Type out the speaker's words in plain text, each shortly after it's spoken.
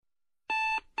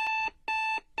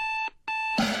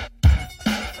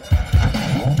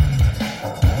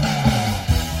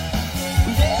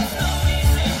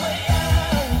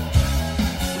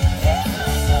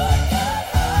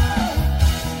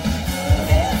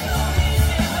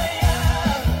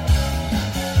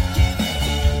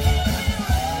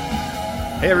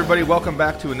Hey everybody, welcome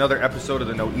back to another episode of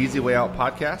the No Easy Way Out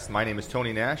podcast. My name is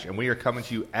Tony Nash, and we are coming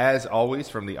to you as always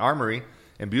from the Armory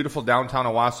in beautiful downtown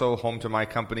Owasso, home to my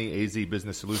company, AZ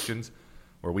Business Solutions,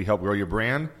 where we help grow your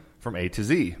brand from A to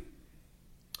Z.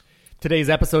 Today's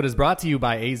episode is brought to you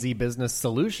by AZ Business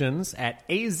Solutions. At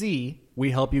AZ, we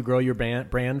help you grow your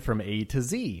brand from A to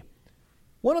Z.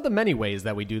 One of the many ways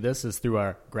that we do this is through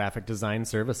our graphic design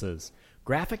services.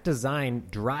 Graphic design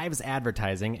drives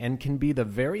advertising and can be the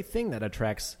very thing that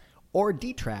attracts or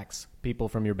detracts people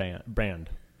from your brand.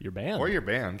 Your band. Or your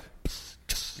band.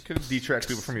 You could detract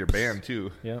people from your band,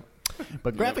 too. Yeah.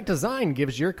 But graphic design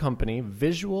gives your company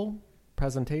visual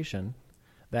presentation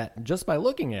that, just by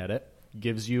looking at it,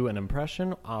 gives you an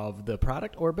impression of the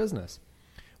product or business.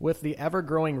 With the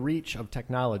ever-growing reach of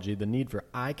technology, the need for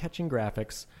eye-catching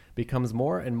graphics becomes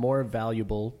more and more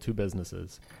valuable to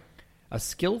businesses. A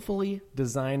skillfully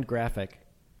designed graphic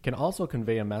can also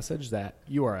convey a message that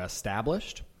you are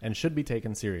established and should be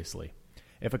taken seriously.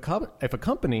 If a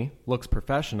company looks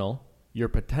professional, your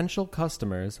potential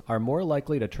customers are more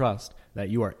likely to trust that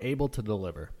you are able to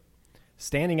deliver.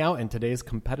 Standing out in today's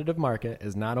competitive market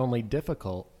is not only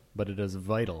difficult, but it is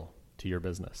vital to your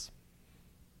business.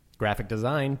 Graphic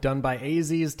design done by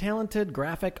AZ's talented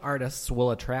graphic artists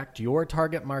will attract your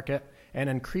target market and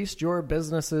increase your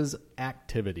business's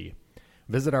activity.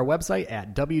 Visit our website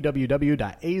at www.az.co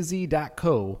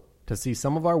to see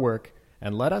some of our work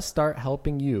and let us start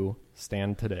helping you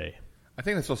stand today. I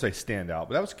think that's supposed to say stand out,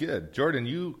 but that was good. Jordan,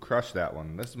 you crushed that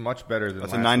one. This is much better than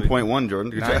that's last a 9.1,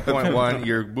 Jordan. 9.1.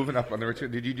 You're moving up on the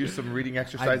return. Did you do some reading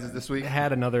exercises this week? I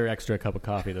had another extra cup of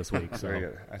coffee this week. So. Very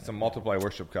good. Some multiply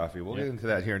worship coffee. We'll get into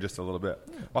that here in just a little bit.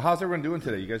 Well, how's everyone doing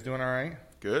today? You guys doing all right?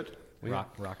 Good.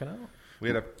 Rocking out. We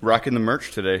had rocking the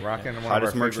merch today. Rocking one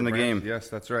hottest of our merch in the brands. game. Yes,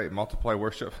 that's right. Multiply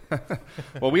worship.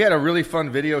 Well, we had a really fun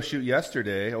video shoot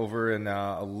yesterday over in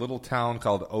a little town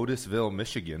called Otisville,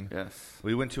 Michigan. Yes.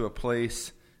 We went to a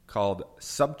place called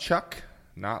Sobczak,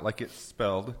 not like it's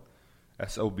spelled,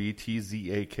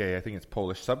 Sobtzak. I think it's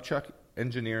Polish. Sobczak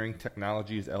Engineering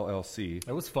Technologies, LLC.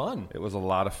 It was fun. It was a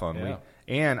lot of fun. Yeah.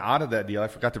 And out of that deal, I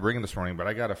forgot to bring them this morning, but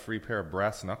I got a free pair of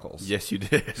brass knuckles. Yes, you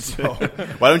did. So,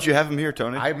 why don't you have them here,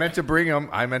 Tony? I meant to bring them.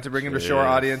 To show our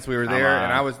audience we were there.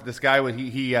 And this guy,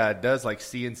 he does like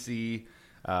CNC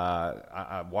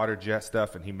water jet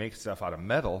stuff, and he makes stuff out of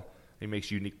metal. He makes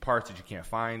unique parts that you can't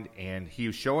find, and he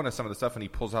was showing us some of the stuff, and he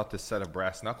pulls out this set of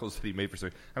brass knuckles that he made for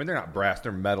somebody. I mean, they're not brass,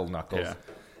 they're metal knuckles. Yeah.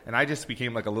 And I just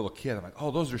became like a little kid. I'm like, oh,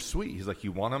 those are sweet. He's like,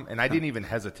 you want them? And I didn't even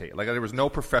hesitate. Like, there was no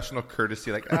professional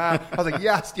courtesy. Like, I was like,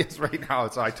 yes, right now.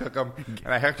 So I took them,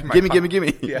 and I hacked them.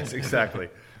 Gimme. Yes, exactly.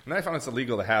 And I found it's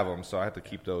illegal to have them, so I have to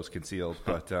keep those concealed.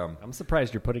 But I'm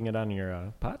surprised you're putting it on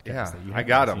your podcast. Yeah, that you I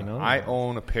got this, them. You know? I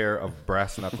own a pair of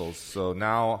brass knuckles. So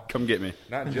now, come get me.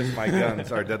 Not just my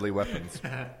guns are deadly weapons.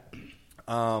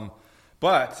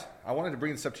 But I wanted to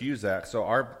bring this up to you, Zach. So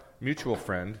our mutual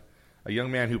friend, a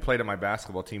young man who played on my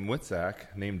basketball team with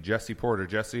Zach, named Jesse Porter.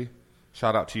 Jesse,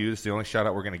 shout out to you. This is the only shout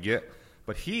out we're going to get.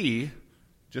 But he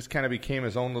just kind of became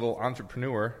his own little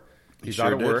entrepreneur. He's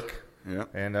out of work. Yeah.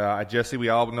 And Jesse, we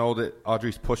all know that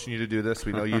Audrey's pushing you to do this.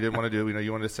 We know you didn't want to do it. We know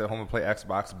you wanted to sit home and play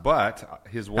Xbox. But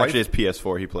his wife... Actually, it's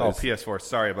PS4 he plays. Oh, PS4.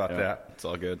 Sorry about that. It's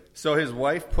all good. So his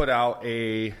wife put out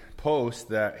a post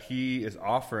that he is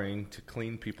offering to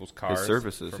clean people's cars. His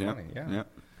services, for money. Yeah.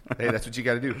 Hey, that's what you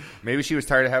got to do. Maybe she was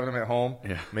tired of having him at home.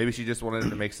 Yeah. Maybe she just wanted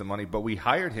to make some money. But we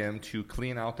hired him to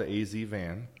clean out the AZ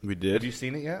van. We did. Have you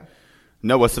seen it yet?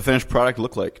 No. What's the finished product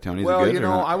look like, Tony? Is well, it good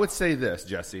I would say this,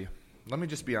 Jesse. Let me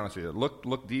just be honest with you.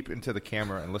 Look deep into the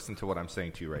camera and listen to what I'm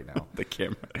saying to you right now. The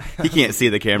camera. He can't see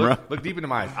the camera. Look deep into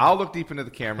my eyes. I'll look deep into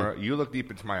the camera. You look deep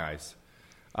into my eyes.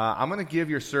 I'm going to give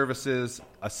your services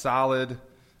a solid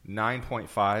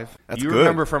 9.5. That's you good.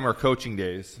 Remember from our coaching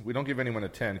days, we don't give anyone a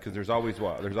 10 because there's always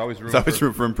what? There's always room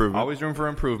for improvement. Always room for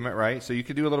improvement, right? So you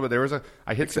could do a little bit.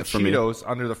 I hit some Cheetos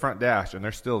under the front dash, and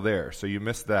they're still there, so you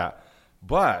missed that.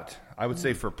 But I would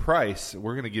say for price,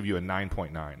 we're going to give you a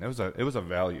 9.9. It was a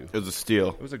value. It was a steal.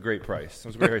 It was a great price. It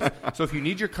was a great price. So if you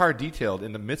need your car detailed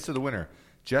in the midst of the winter,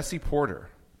 Jesse Porter,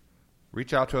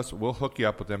 reach out to us. We'll hook you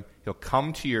up with him. He'll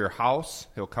come to your house.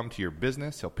 He'll come to your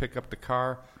business. He'll pick up the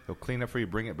car. He'll clean it for you,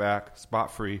 bring it back,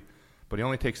 spot free. But he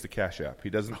only takes the Cash App. He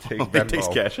doesn't take Venmo. He takes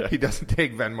Cash App. He doesn't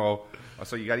take Venmo.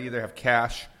 So you got to either have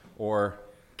cash or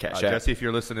Cash App. Jesse, if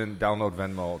you're listening, download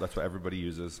Venmo. That's what everybody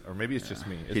uses. Or maybe it's just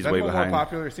me. Is He's Venmo way more behind.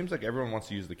 popular? It seems like everyone wants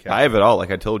to use the Cash App. I have it all.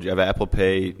 Like I told you, I have Apple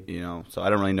Pay, so I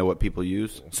don't really know what people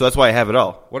use. So that's why I have it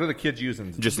all. What are the kids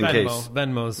using? Just in case.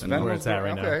 Venmo's where it's at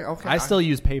right now. Okay. I still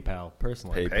use PayPal,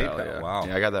 personally. PayPal, yeah. Wow.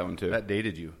 Yeah, I got that one too. That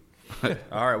dated you.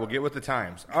 All right, we'll get with the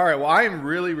times. All right, well, I am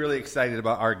really, really excited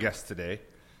about our guest today.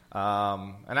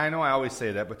 And I know I always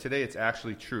say that, but today it's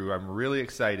actually true. I'm really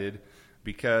excited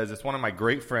because it's one of my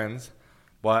great friends,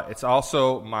 but it's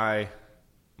also my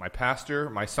pastor,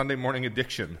 my Sunday morning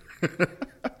addiction.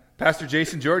 Pastor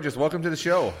Jason Georges, welcome to the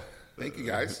show. Thank you,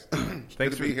 guys.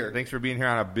 Thanks for being here. Thanks for being here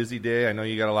on a busy day. I know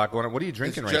you got a lot going on. What are you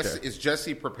drinking right there? Is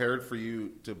Jesse prepared for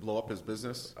you to blow up his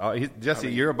business?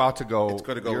 Jesse, you're about to go. It's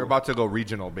gonna go. You're about to go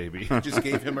regional, baby. You just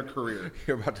gave him a career.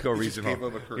 You're about to go regional.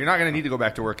 You're not going to need to go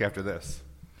back to work after this.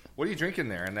 What are you drinking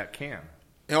there in that can?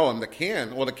 Oh, and the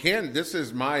can. Well, the can. This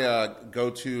is my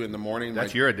go-to in the morning.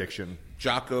 That's your addiction.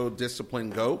 Jocko Discipline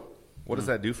Go. What does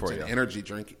that do for you? It's an energy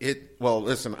drink. Well,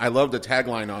 listen. I love the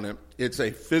tagline on it. It's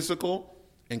a physical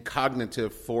and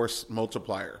cognitive force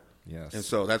multiplier. Yes. And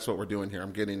so that's what we're doing here.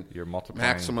 I'm getting You're multiplying.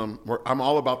 maximum. I'm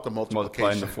all about the multiplication.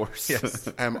 Multiplying the force. Yes.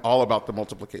 I'm all about the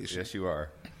multiplication. Yes, you are.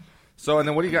 So, and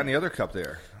then what do you got in the other cup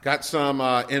there? Got some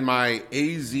in my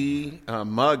AZ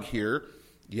mug here,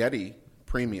 Yeti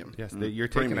Premium. Yes, you're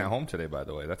taking that home today, by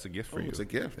the way. That's a gift for you. It's a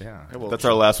gift. Yeah. That's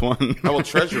our last one. I will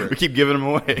treasure it. We keep giving them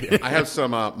away. I have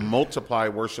some Multiply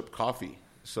Worship Coffee.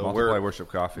 So Multiply Worship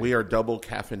Coffee. We are double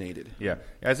caffeinated. Yeah.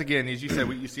 As you said,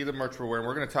 you see the merch we're wearing.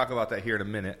 We're going to talk about that here in a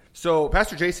minute. So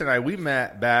Pastor Jason and I, we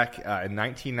met back in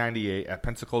 1998 at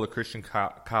Pensacola Christian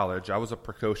College. I was a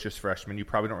precocious freshman. You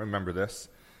probably don't remember this.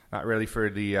 Not really for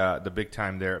the big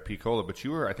time there at Pensacola, but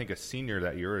you were, I think, a senior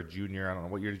that year or a junior. I don't know.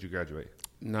 What year did you graduate?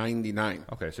 99.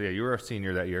 Okay, so yeah, you were a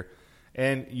senior that year.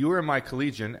 And you were in my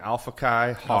collegian, Alpha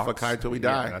Chi Hawks. Alpha Chi till we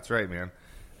die. Yeah, that's right, man.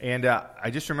 And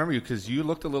I just remember you because you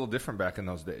looked a little different back in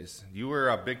those days. You were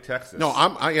a big Texas. No,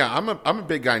 I'm a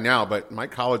big guy now, but my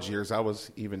college years I was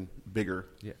even bigger.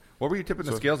 Yeah. What were you tipping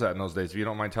the scales at in those days? If you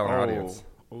don't mind telling our audience.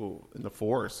 Oh, in the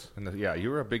fours. Yeah, you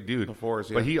were a big dude. The fours,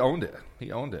 yeah. But he owned it.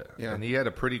 Yeah. And he had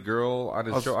a pretty girl on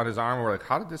his arm. We're like,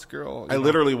 how did this girl? I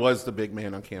literally was the big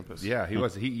man on campus. Yeah, he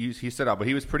was. He stood out, but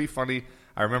he was pretty funny.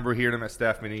 I remember hearing him at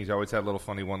staff meetings. He always had little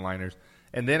funny one-liners.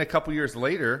 And then a couple years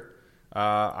later,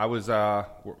 I was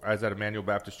at Immanuel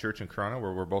Baptist Church in Corunna,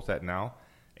 where we're both at now,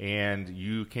 and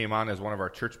you came on as one of our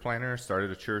church planners,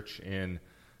 started a church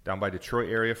down by Detroit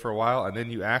area for a while, and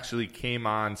then you actually came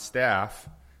on staff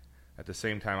at the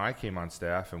same time I came on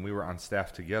staff, and we were on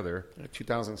staff together.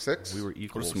 2006? We were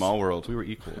equals. What a small world. We were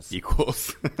equals.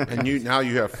 Equals. And now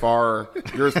you have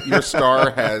your star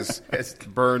has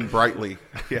burned brightly.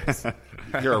 Yes.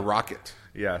 You're a rocket.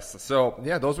 Yes. So,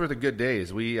 yeah, those were the good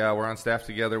days. We were on staff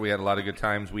together. We had a lot of good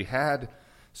times. We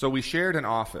shared an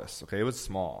office. Okay, it was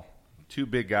small. 2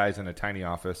 big guys in a tiny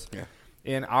office. Yeah.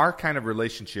 And our kind of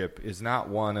relationship is not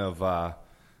one of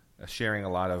sharing a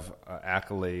lot of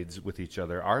accolades with each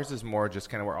other. Ours is more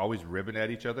just kind of we're always ribbing at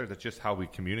each other. That's just how we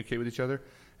communicate with each other.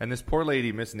 And this poor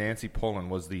lady, Miss Nancy Poland,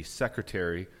 was the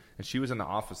secretary, and she was in the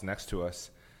office next to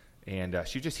us. And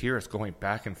she'd just hear us going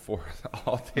back and forth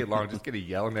all day long, just getting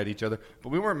yelling at each other. But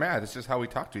we weren't mad. It's just how we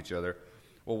talk to each other.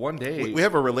 Well, one day... We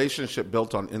have a relationship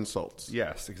built on insults.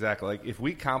 Yes, exactly. Like, if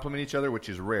we compliment each other, which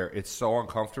is rare, it's so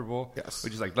uncomfortable. Yes. We're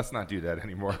just like, let's not do that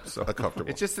anymore. So uncomfortable.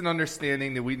 It's just an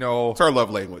understanding that we know... It's our love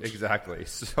language. Exactly.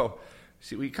 So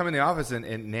we come in the office,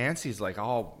 and Nancy's like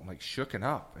all like shooken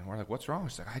up. And we're like, what's wrong?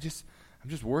 She's like, I'm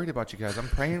just worried about you guys. I'm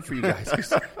praying for you guys.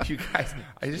 'Cause you guys,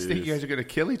 I just think you guys are going to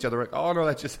kill each other. Like, oh, no,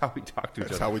 that's just how we talk to each other.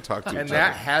 That's how we talk to each other. And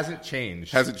that hasn't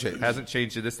changed. Hasn't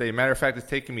changed to this day. Matter of fact, it's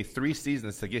taken me 3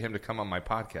 seasons to get him to come on my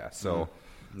podcast. So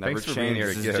Never thanks for being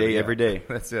here. changes, Jay, every day.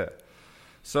 That's it.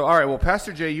 So, all right. Well,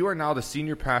 Pastor Jay, you are now the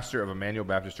senior pastor of Immanuel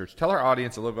Baptist Church. Tell our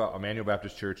audience a little about Immanuel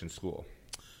Baptist Church and school.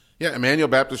 Yeah, Immanuel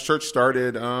Baptist Church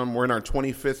started, we're in our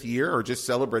 25th year, or just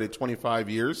celebrated 25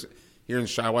 years here in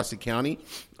Shiawassee County.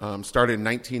 Started in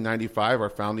 1995, our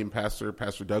founding pastor,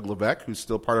 Pastor Doug Levesque, who's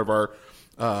still part of our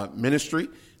ministry.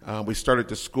 We started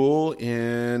the school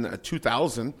in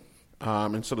 2000,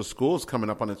 and so the school is coming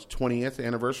up on its 20th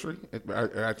anniversary.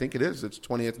 I think it is. It's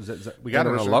 20th. We got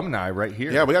an alumni right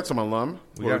here. Yeah, we got some alum.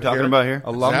 What are we talking about here?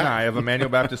 Alumni of Immanuel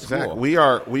Baptist School.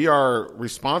 Zach, we are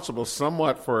responsible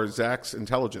somewhat for Zach's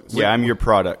intelligence. Yeah, I'm your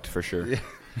product for sure.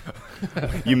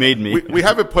 You made me. We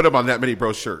haven't put him on that many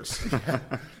brochures.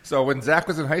 So when Zach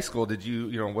was in high school, what did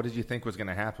you think was going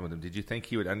to happen with him? Did you think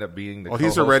he would end up being the Well,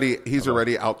 he's already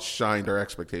outshined our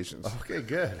expectations. Okay,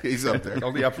 good. He's up there.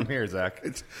 Only up from here, Zach.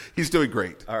 He's doing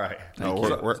great. All right.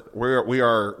 We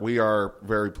are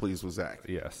very pleased with Zach.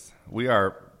 Yes, we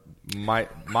are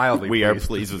mildly. We pleased. are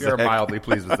pleased with we Zach. are mildly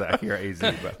pleased with Zach here at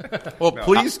AZ. But Well,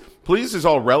 pleased is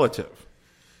all relative.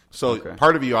 So Okay.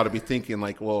 part of you ought to be thinking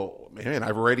like, well, man,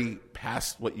 I've already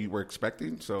passed what you were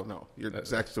expecting. So no,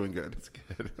 Zach's doing good. That's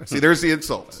good. See, there's the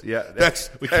insult. Yeah,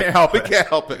 we can't help it. We can't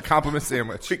help it. compliment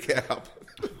sandwich. We can't help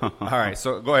it. All right,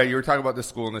 so go ahead. You were talking about the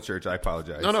school and the church. I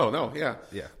apologize. No, yeah.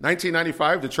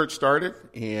 1995, the church started,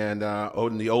 and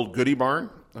in the old Goody Barn.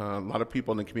 A lot of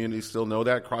people in the community still know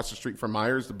that. Across the street from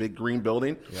Myers, the big green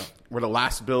building. Yeah. We're the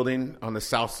last building on the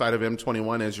south side of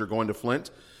M21 as you're going to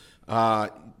Flint.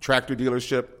 Tractor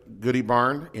dealership, Goody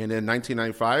Barn. And in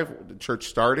 1995, the church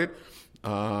started,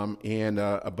 and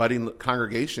a budding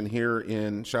congregation here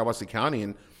in Shiawassee County.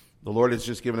 And the Lord has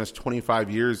just given us 25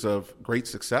 years of great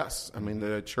success. I mean,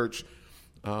 the church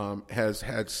has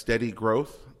had steady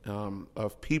growth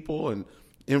of people and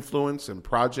influence and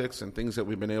projects and things that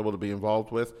we've been able to be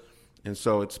involved with. And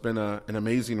so it's been an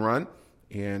amazing run,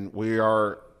 and we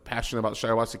are passionate about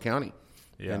Shiawassee County.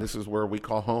 Yeah. And this is where we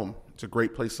call home. It's a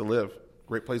great place to live,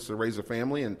 great place to raise a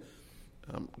family, and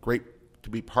great to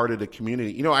be part of the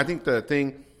community. You know, I think the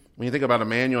thing, when you think about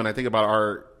Immanuel and I think about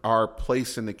our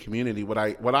place in the community, what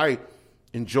I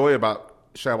enjoy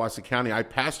about Shiawassee County, I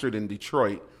pastored in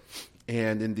Detroit,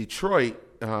 and in Detroit,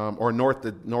 or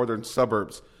the northern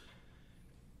suburbs,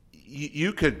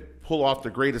 you could pull off the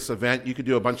greatest event, you could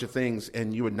do a bunch of things,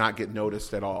 and you would not get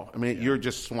noticed at all. I mean, you're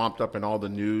just swamped up in all the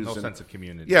news. No sense of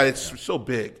community. Yeah, it's so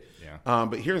big. Yeah.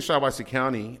 But here in Shiawassee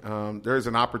County, there is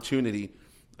an opportunity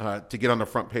to get on the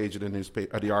front page of the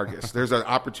newspaper, of the Argus. There's an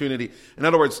opportunity. In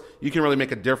other words, you can really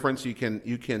make a difference.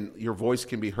 Your voice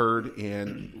can be heard,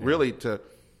 and really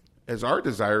as our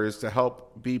desire is to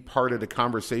help be part of the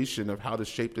conversation of how to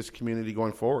shape this community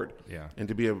going forward. Yeah. And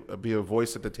to be a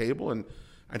voice at the table. And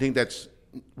I think that's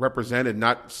represented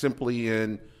not simply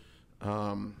in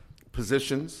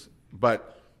positions,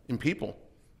 but in people.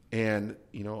 And,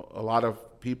 you know, a lot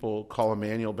of people call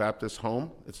Immanuel Baptist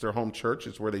home. It's their home church.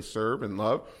 It's where they serve and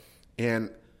love. And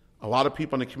a lot of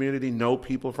people in the community know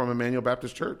people from Immanuel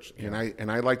Baptist Church. Yeah. And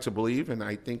I like to believe, and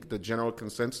I think the general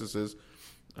consensus is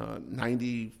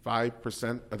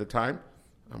 95% of the time,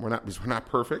 we're not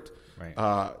perfect,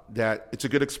 right, that it's a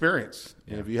good experience.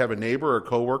 Yeah. And if you have a neighbor or a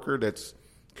coworker that's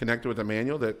connected with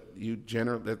Immanuel,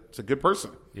 that's a good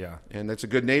person. Yeah. And that's a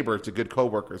good neighbor. It's a good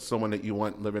coworker. It's someone that you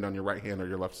want living on your right hand or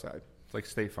your left side. It's like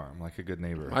State Farm, like a good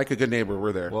neighbor. Like a good neighbor,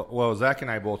 we're there. Well, Zach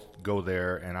and I both go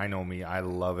there, and I know me. I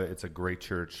love it. It's a great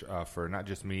church for not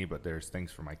just me, but there's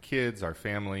things for my kids, our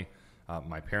family.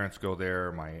 My parents go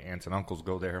there. My aunts and uncles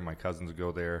go there. My cousins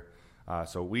go there.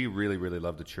 So we really, really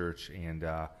love the church, and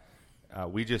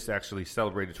we just actually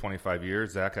celebrated 25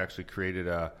 years. Zach actually created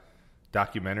a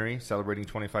documentary celebrating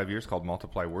 25 years called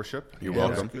Multiply Worship. You're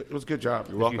welcome. It was a good job.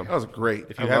 You're welcome. That was great.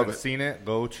 If you haven't seen it,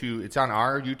 it's on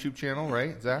our YouTube channel,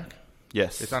 right, Zach?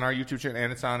 Yes. It's on our YouTube channel,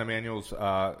 and it's on Immanuel's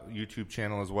YouTube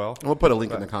channel as well. We'll put a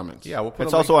link in the comments. Yeah, we'll put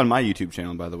It's also on my YouTube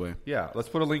channel, by the way. Yeah, let's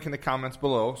put a link in the comments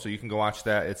below so you can go watch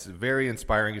that. It's very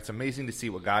inspiring. It's amazing to see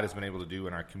what God has been able to do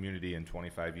in our community in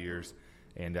 25 years,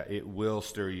 and it will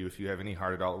stir you. If you have any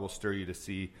heart at all, it will stir you to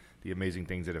see the amazing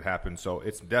things that have happened. So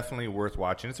it's definitely worth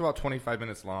watching. It's about 25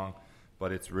 minutes long,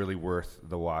 but it's really worth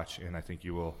the watch, and I think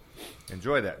you will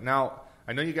enjoy that. Now,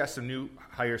 I know you got some new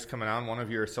hires coming on. One of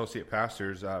your associate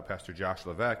pastors, Pastor Josh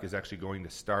Levesque, is actually going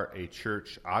to start a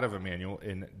church out of Immanuel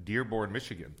in Dearborn,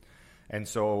 Michigan. And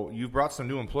so you've brought some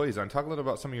new employees on. Talk a little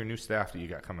about some of your new staff that you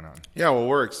got coming on. Yeah, well,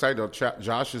 we're excited.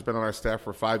 Josh has been on our staff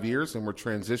for 5 years, and we're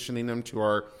transitioning him to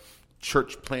our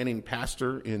church planning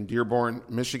pastor in Dearborn,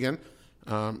 Michigan.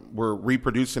 We're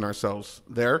reproducing ourselves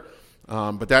there.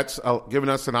 But that's given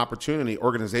us an opportunity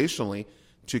organizationally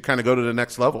to kind of go to the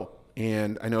next level.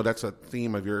 And I know that's a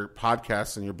theme of your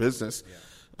podcast and your business.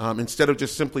 Yeah. Instead of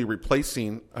just simply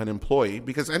replacing an employee,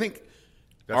 because I think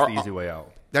that's the easy way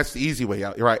out. That's the easy way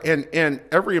out. You're right. And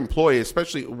every employee,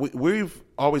 especially, we've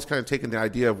always kind of taken the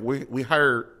idea of we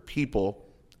hire people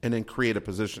and then create a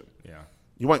position. Yeah.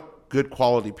 You want good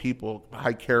quality people,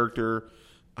 high character,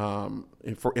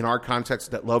 in our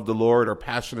context, that love the Lord, are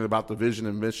passionate about the vision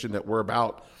and mission that we're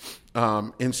about.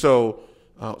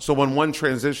 So when one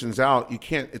transitions out,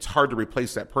 it's hard to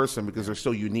replace that person because they're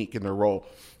so unique in their role.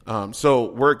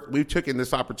 So we've taken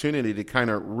this opportunity to kind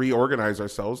of reorganize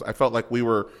ourselves. I felt like we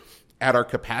were at our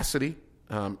capacity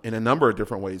in a number of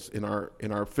different ways. In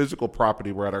our physical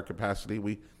property, we're at our capacity.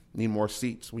 We need more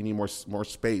seats. We need more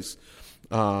space.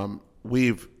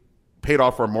 We've paid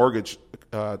off our mortgage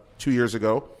 2 years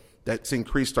ago. That's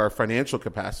increased our financial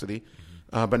capacity,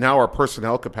 but now our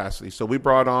personnel capacity. So we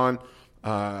brought on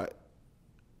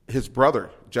his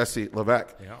brother, Jesse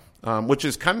Levesque, which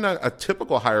is kind of not a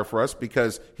typical hire for us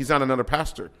because he's not another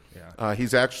pastor. Yeah.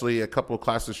 He's actually a couple of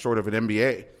classes short of an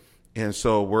MBA. And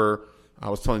so I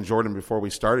was telling Jordan before we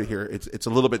started here, it's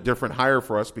a little bit different hire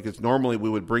for us because normally we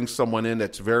would bring someone in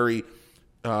that's very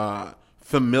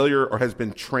familiar or has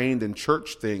been trained in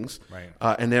church things. Right.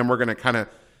 And then we're going to kind of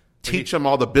teach them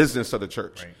all the business of the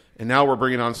church. Right. And now we're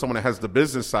bringing on someone that has the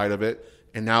business side of it,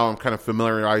 and now I'm kind of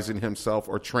familiarizing himself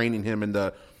or training him in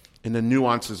the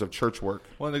nuances of church work.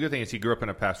 Well, and the good thing is he grew up in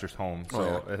a pastor's home,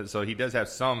 so so he does have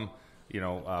some,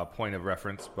 point of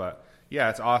reference. But yeah,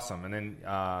 it's awesome. And then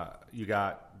you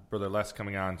got Brother Les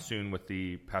coming on soon with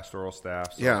the pastoral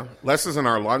staff. So. Yeah, Les is in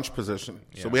our launch position.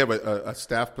 So we have a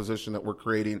staff position that we're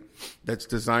creating that's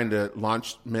designed to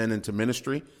launch men into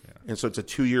ministry. Yeah. And so it's a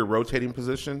 2-year rotating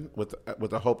position with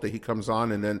the hope that he comes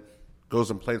on and then goes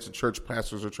and plants a church,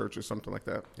 pastors a church or something like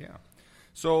that. Yeah.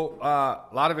 So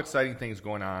a lot of exciting things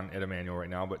going on at Immanuel right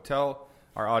now, but tell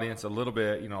our audience a little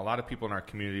bit, a lot of people in our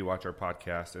community watch our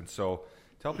podcast, and so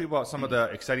tell people about some of the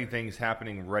exciting things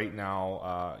happening right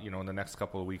now, in the next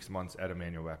couple of weeks, months at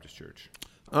Immanuel Baptist Church.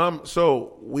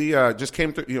 So we just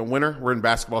came through, winter. We're in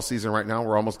basketball season right now.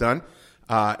 We're almost done.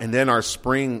 And then our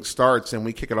spring starts, and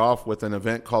we kick it off with an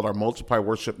event called our Multiply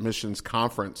Worship Missions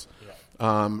Conference.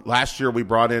 Last year, we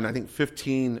brought in, I think,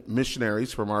 15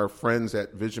 missionaries from our friends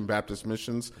at Vision Baptist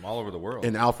Missions. From all over the world.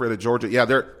 In Alpharetta, Georgia. Yeah,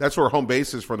 that's where home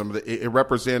base is for them. It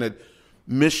represented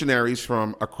missionaries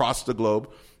from across the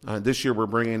globe. This year, we're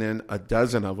bringing in a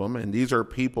dozen of them. And these are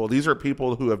people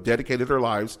who have dedicated their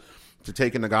lives to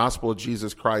taking the gospel of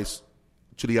Jesus Christ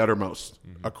to the uttermost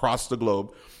across the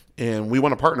globe. And we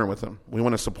want to partner with them. We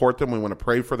want to support them. We want to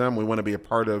pray for them. We want to be a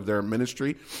part of their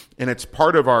ministry. And it's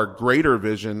part of our greater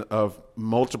vision of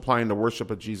multiplying the worship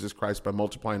of Jesus Christ by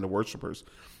multiplying the worshipers.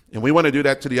 And we want to do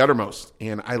that to the uttermost.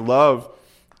 And I love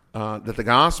that the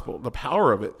gospel, the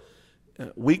power of it,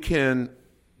 we can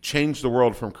change the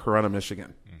world from Corunna,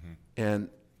 Michigan. And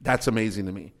that's amazing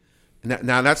to me.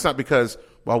 Now, that's not because,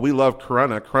 while we love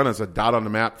Corunna is a dot on the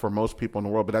map for most people in the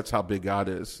world, but that's how big God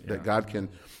is, that God can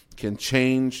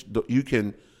change,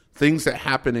 things that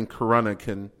happen in Corunna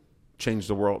can change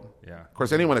the world. Yeah. Of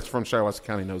course, anyone that's from Shiawassee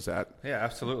County knows that. Yeah,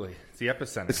 absolutely. It's the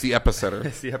epicenter. It's the epicenter.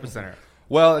 It's the epicenter.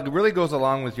 Well, it really goes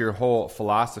along with your whole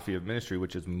philosophy of ministry,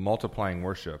 which is multiplying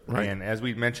worship. Right. And as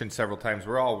we've mentioned several times,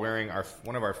 we're all wearing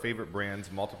one of our favorite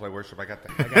brands, Multiply Worship. I got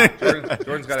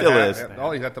Jordan's got Still a hat. is.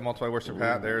 Oh, he's got the Multiply Worship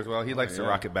hat there as well. He likes to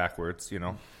rock it backwards,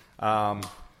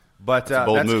 But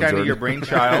that's kind of your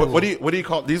brainchild. What do you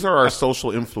call? These are our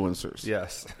social influencers.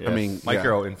 Yes. I mean,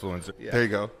 micro influencer. Yeah. There you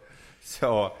go.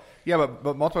 So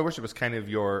but Multiply Worship is kind of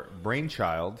your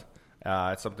brainchild.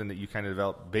 It's something that you kind of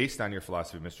developed based on your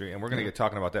philosophy of ministry, and we're going to get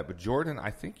talking about that. But Jordan,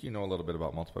 I think you know a little bit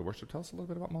about Multiply Worship. Tell us a little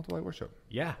bit about Multiply Worship.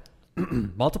 Yeah.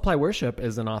 Multiply Worship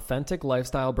is an authentic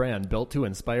lifestyle brand built to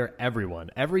inspire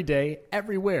everyone, every day,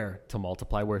 everywhere, to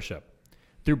multiply worship.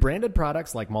 Through branded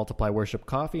products like Multiply Worship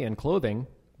coffee and clothing,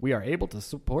 we are able to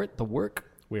support the work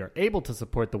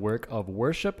of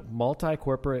worship,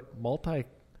 multi-corporate, Try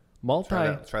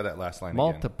that last line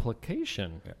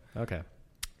multiplication. Again. Yeah. Okay.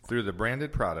 Through the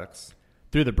branded products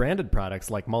like Through branded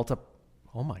products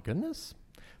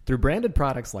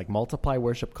like Multiply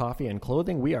Worship coffee and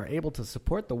clothing, we are able to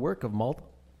support the work of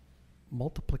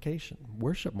multiplication,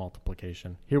 worship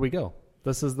multiplication. Here we go.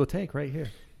 This is the take right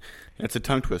here. It's a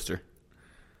tongue twister.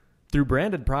 Through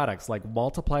branded products like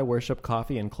Multiply Worship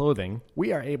coffee and clothing,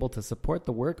 we are able to support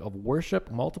the work of worship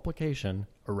multiplication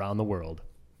around the world.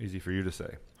 Easy for you to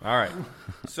say. All right.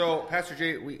 So, Pastor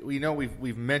Jay, we know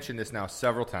we've mentioned this now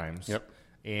several times. Yep.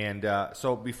 And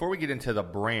so before we get into the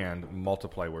brand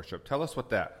Multiply Worship, tell us what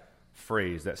that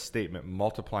phrase, that statement,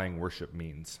 multiplying worship,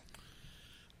 means.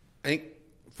 I think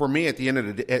for me, at the end of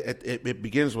the day, it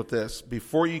begins with this.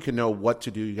 Before you can know what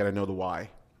to do, you got to know the why.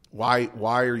 Why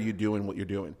are you doing what you're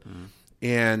doing? Mm-hmm.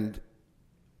 And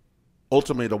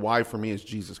ultimately, the why for me is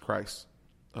Jesus Christ.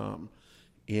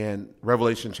 And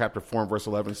Revelation chapter 4 and verse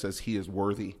 11 says, He is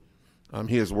worthy.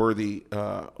 He is worthy,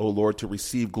 O Lord, to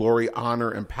receive glory, honor,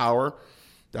 and power.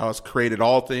 Thou hast created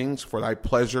all things, for thy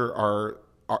pleasure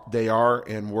they are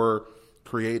and were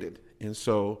created. And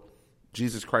so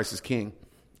Jesus Christ is King,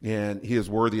 and he is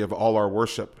worthy of all our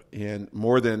worship. And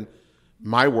more than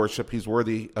my worship, he's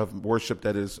worthy of worship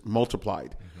that is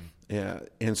multiplied. Mm-hmm.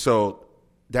 And so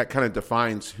that kind of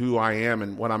defines who I am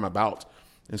and what I'm about.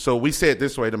 And so we say it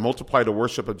this way, to multiply the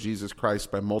worship of Jesus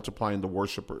Christ by multiplying the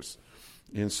worshipers.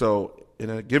 And so in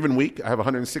a given week, I have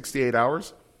 168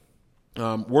 hours.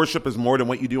 Worship is more than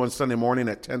what you do on Sunday morning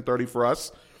at 10:30 for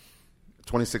us.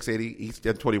 2680 East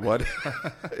 1021.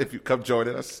 If you come join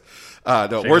us.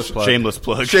 Shameless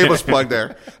plug. Shameless plug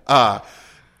there.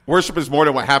 Worship is more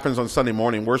than what happens on Sunday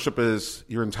morning. Worship is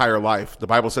your entire life. The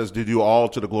Bible says to do all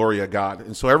to the glory of God.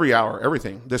 And so every hour,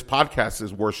 everything. This podcast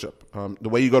is worship. The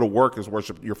way you go to work is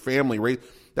worship. Your family,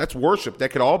 that's worship. That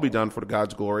could all be done for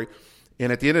God's glory.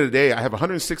 And at the end of the day, I have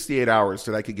 168 hours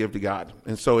that I could give to God.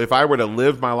 And so if I were to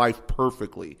live my life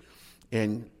perfectly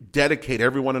and dedicate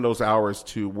every one of those hours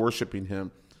to worshiping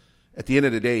him, at the end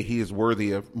of the day, he is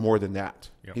worthy of more than that.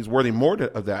 Yep. He's worthy more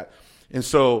of that. And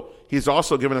so he's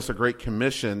also given us a great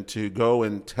commission to go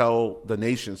and tell the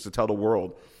nations, to tell the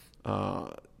world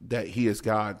that he is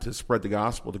God, to spread the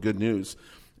gospel, the good news.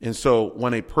 And so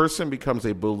when a person becomes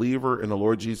a believer in the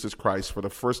Lord Jesus Christ for the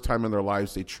first time in their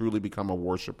lives, they truly become a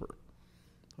worshiper.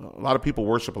 A lot of people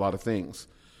worship a lot of things.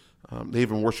 They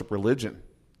even worship religion.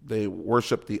 They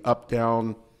worship the up,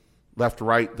 down, left,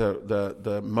 right,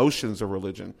 the motions of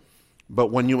religion. But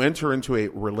when you enter into a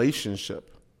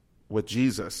relationship with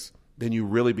Jesus, then you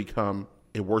really become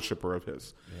a worshiper of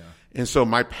his. Yeah. And so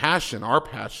my passion, our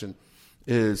passion,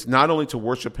 is not only to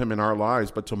worship him in our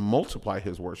lives, but to multiply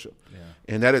his worship. Yeah.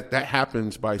 And that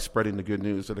happens by spreading the good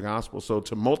news of the gospel. So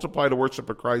to multiply the worship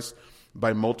of Christ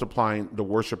by multiplying the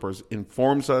worshipers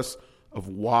informs us of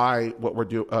why, what we're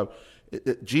doing.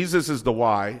 Jesus is the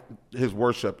why, his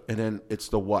worship, and then it's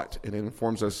the what. And it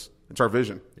informs us. It's our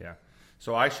vision. Yeah.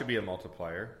 So I should be a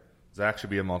multiplier. Zach should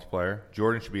be a multiplier.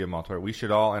 Jordan should be a multiplier. We should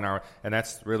all and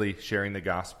that's really sharing the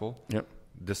gospel, yep.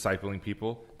 Discipling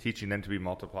people, teaching them to be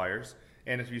multipliers.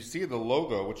 And if you see the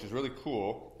logo, which is really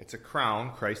cool, it's a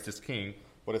crown, Christ is King,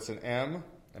 but it's an M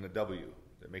and a W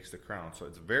that makes the crown. So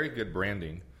it's very good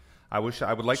branding. I would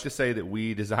like to say that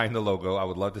we designed the logo. I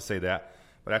would love to say that.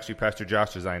 But actually, Pastor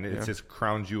Josh designed it. It's his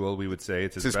crown jewel, we would say.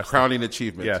 It's his best crowning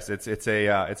achievement. Yes, it's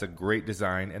a great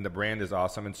design, and the brand is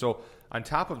awesome. And so, on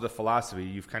top of the philosophy,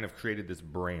 you've kind of created this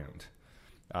brand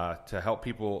to help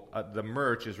people. The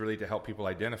merch is really to help people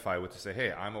identify with, to say,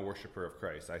 "Hey, I'm a worshiper of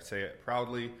Christ." I say it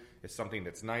proudly. It's something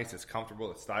that's nice, it's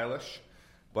comfortable, it's stylish,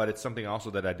 but it's something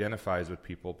also that identifies with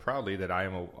people proudly that I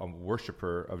am a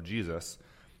worshiper of Jesus.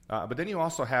 But then you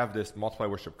also have this Multiply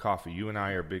Worship coffee. You and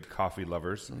I are big coffee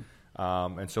lovers.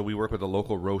 And so we work with a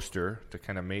local roaster to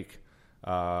kind of make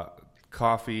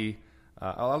coffee.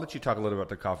 I'll let you talk a little about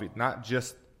the coffee, not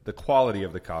just the quality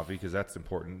of the coffee, because that's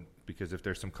important, because if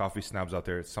there's some coffee snobs out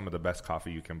there, it's some of the best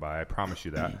coffee you can buy. I promise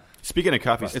you that. Speaking of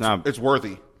coffee snob, it's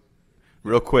worthy.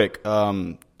 Real quick,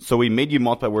 so we made you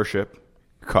Multiply Worship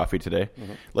coffee today.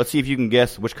 Mm-hmm. Let's see if you can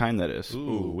guess which kind that is.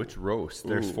 Ooh, which roast?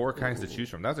 There's 4 kinds to choose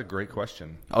from. That's a great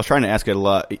question. I was trying to ask it a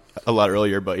lot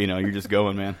earlier, but you're just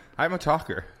going, man. I'm a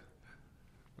talker.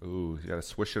 Ooh, you got to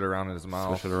swish it around in his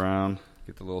mouth. Swish it around.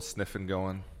 Get the little sniffing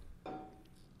going.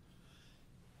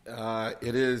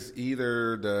 It is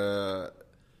either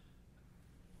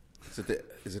is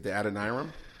it the Adoniram?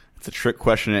 It's a trick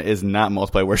question. It is not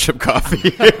Multiply Worship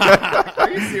coffee.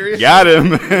 Are you serious? Got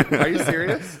him. Are you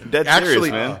serious? Dead serious,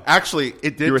 man. Actually,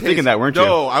 it did. You were thinking that, weren't you?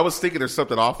 No, I was thinking there's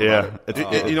something off about it.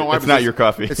 It's not your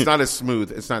coffee. It's not as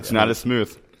smooth. It's not as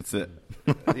smooth. That's it.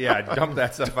 Yeah, dump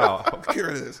that stuff out. Here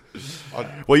it is.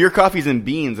 Well, your coffee's in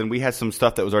beans, and we had some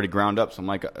stuff that was already ground up. So I'm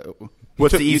like,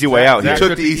 what's the easy way out? You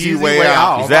took the easy way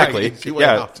out. Exactly.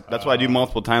 Right. That's what I do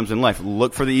multiple times in life.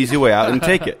 Look for the easy way out and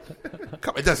take it.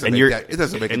 It doesn't make a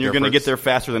difference. And you're going to get there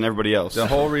faster than everybody else. The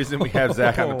whole reason we have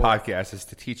Zach on the podcast is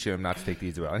to teach him not to take the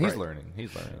easy way out. And he's learning.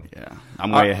 Yeah,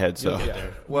 I'm way ahead. So,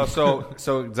 well,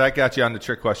 so Zach got you on the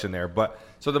trick question there. But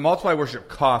so the Multiply Worship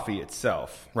coffee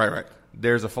itself, right.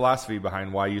 There's a philosophy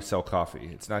behind why you sell coffee.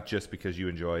 It's not just because you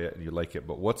enjoy it and you like it,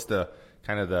 but what's the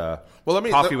kind of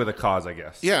coffee with a cause, I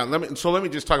guess. Yeah. Let me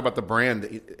just talk about the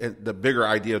brand, the bigger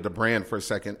idea of the brand for a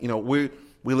second. We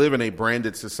live in a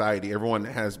branded society. Everyone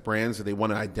has brands that they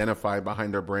want to identify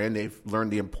behind their brand. They've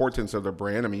learned the importance of their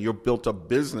brand. I mean, you've built a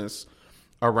business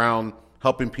around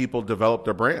helping people develop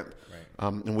their brand.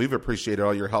 Right. And we've appreciated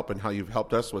all your help and how you've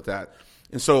helped us with that.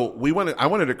 And so I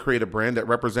wanted to create a brand that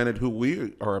represented who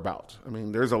we are about. I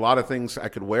mean, there's a lot of things I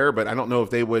could wear, but I don't know if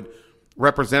they would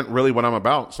represent really what I'm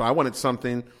about. So I wanted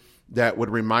something that would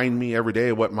remind me every day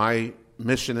of what my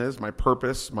mission is, my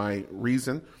purpose, my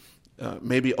reason.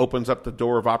 Maybe opens up the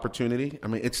door of opportunity. I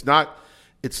mean, it's not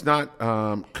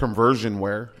conversion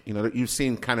wear. You've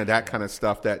seen kind of that kind of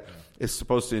stuff that is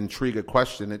supposed to intrigue a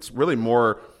question. It's really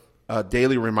more a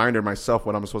daily reminder to myself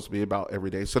what I'm supposed to be about every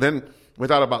day. So then we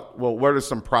thought about, well, what are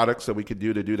some products that we could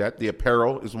do to do that? The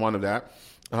apparel is one of that.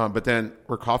 But then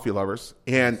we're coffee lovers.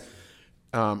 And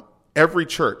every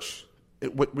church,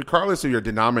 regardless of your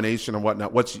denomination and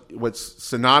whatnot, what's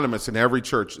synonymous in every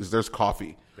church is there's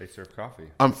coffee. They serve coffee.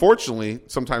 Unfortunately,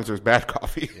 sometimes there's bad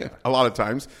coffee. Yeah. A lot of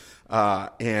times,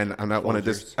 and I don't want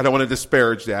to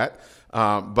disparage that,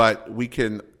 but we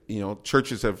can.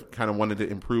 Churches have kind of wanted to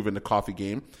improve in the coffee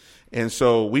game, and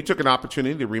so we took an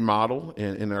opportunity to remodel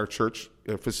in our church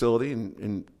facility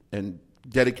and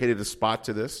dedicated a spot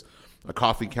to this, a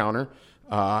coffee counter,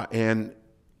 and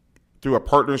through a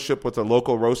partnership with a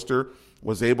local roaster,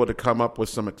 was able to come up with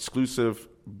some exclusive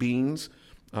beans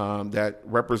that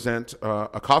represent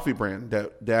a coffee brand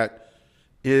that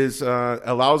is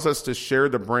allows us to share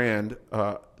the brand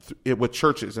with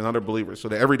churches and other believers, so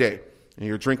that every day and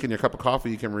you're drinking your cup of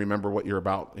coffee, you can remember what you're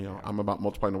about. I'm about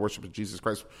multiplying the worship of Jesus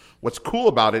Christ. What's cool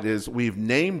about it is we've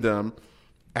named them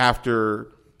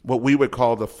after what we would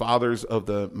call the fathers of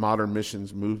the modern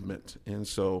missions movement. And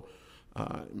so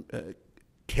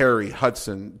Carey,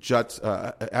 Hudson, Jutz,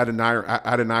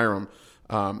 Adoniram,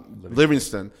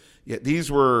 Livingston. Yeah, these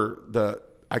were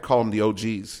I call them the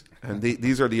OGs. And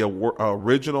these are the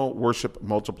original worship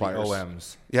multipliers. The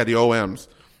OMs. Yeah, the OMs.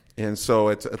 And so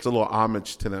it's a little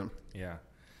homage to them. Yeah.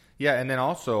 Yeah, and then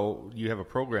also you have a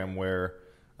program where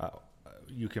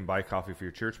you can buy coffee for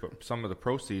your church, but some of the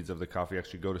proceeds of the coffee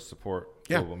actually go to support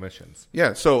global missions.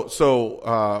 Yeah,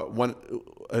 so one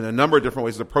in a number of different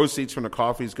ways, the proceeds from the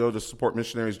coffees go to support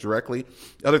missionaries directly.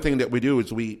 The other thing that we do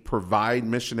is we provide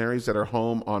missionaries that are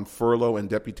home on furlough and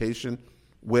deputation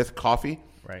with coffee.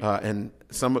 Right. And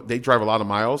they drive a lot of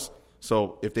miles.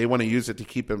 So if they want to use it to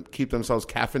keep themselves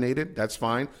caffeinated, that's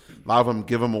fine. A lot of them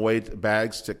give them away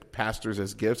bags to pastors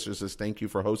as gifts, just as thank you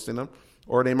for hosting them.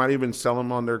 Or they might even sell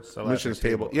them on their missions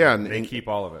table. Yeah, and they keep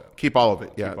all of it. Keep all of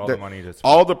it. Yeah, keep all the money.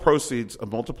 All the proceeds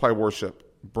of Multiply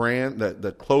Worship brand,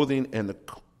 the clothing and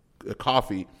the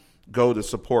coffee go to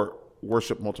support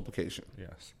worship multiplication.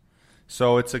 Yes.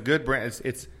 So it's a good brand.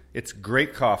 It's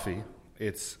great coffee.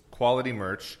 It's quality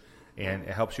merch. And it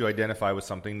helps you identify with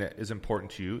something that is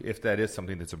important to you, if that is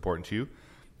something that's important to you.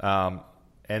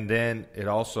 And then it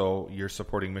also, you're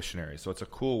supporting missionaries. So it's a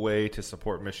cool way to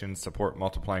support missions, support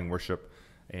multiplying worship.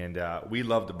 And we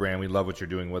love the brand. We love what you're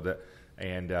doing with it.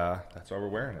 And that's why we're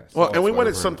wearing it. Well, and we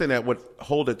wanted something that would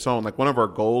hold its own. Like one of our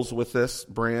goals with this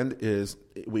brand is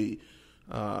we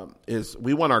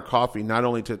want our coffee not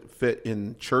only to fit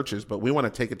in churches, but we want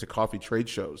to take it to coffee trade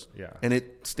shows. Yeah. And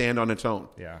it stand on its own.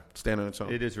 Yeah. Stand on its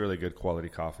own. It is really good quality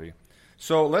coffee.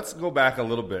 So let's go back a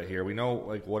little bit here. We know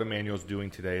what Immanuel's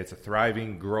doing today. It's a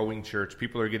thriving, growing church.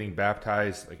 People are getting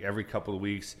baptized every couple of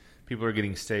weeks. People are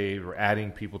getting saved. We're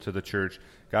adding people to the church.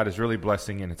 God is really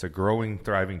blessing, and it's a growing,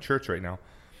 thriving church right now.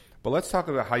 But let's talk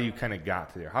about how you kind of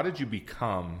got to there. How did you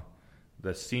become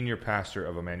the senior pastor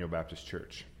of Immanuel Baptist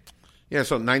Church? Yeah,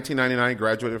 so in 1999,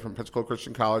 graduated from Pensacola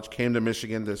Christian College, came to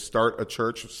Michigan to start a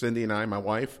church. Cindy and I, my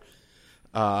wife,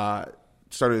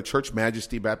 started a church,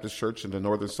 Majesty Baptist Church, in the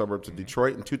northern suburbs of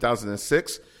Detroit. In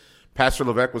 2006, Pastor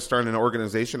Levesque was starting an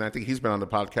organization. I think he's been on the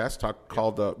podcast,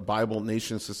 called the Bible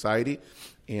Nation Society.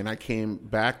 And I came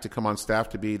back to come on staff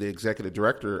to be the executive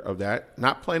director of that.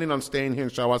 Not planning on staying here in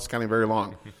Shiawassee County very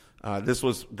long. This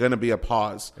was going to be a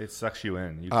pause. It sucks you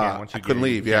in. You can't. Once you couldn't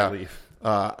leave. You can't leave.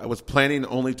 I was planning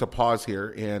only to pause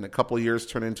here, and a couple of years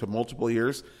turned into multiple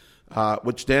years,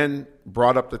 which then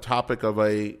brought up the topic of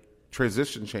a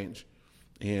transition change.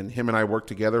 And him and I worked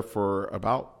together for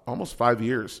about almost 5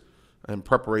 years in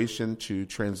preparation to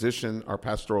transition our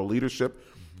pastoral leadership,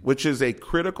 which is a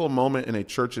critical moment in a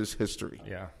church's history.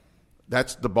 Yeah.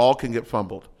 The ball can get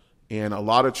fumbled, and a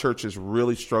lot of churches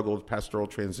really struggle with pastoral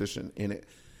transition in it.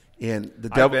 And the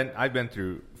devil. I've been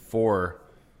through 4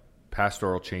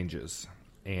 pastoral changes,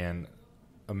 and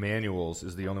Immanuel's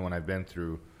is the only one I've been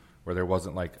through where there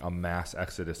wasn't a mass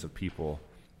exodus of people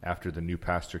after the new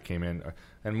pastor came in.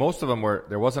 And most of them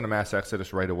there wasn't a mass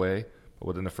exodus right away, but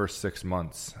within the first 6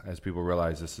 months, as people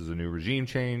realized this is a new regime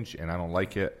change and I don't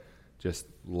like it, just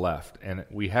left. And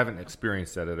we haven't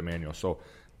experienced that at Immanuel. So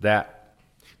that...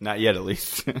 Not yet, at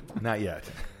least. Not yet.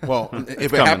 Well,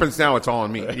 if it happens now, it's all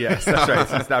on me. Yes, that's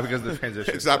right. It's not because of the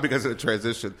transition. It's not because of the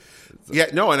transition. Yeah,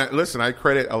 no, and listen, I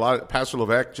credit a lot of Pastor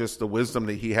Levesque, just the wisdom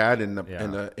that he had and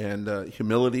the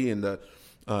humility and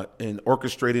in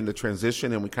orchestrating the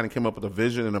transition. And we kind of came up with a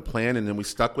vision and a plan, and then we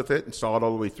stuck with it and saw it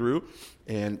all the way through.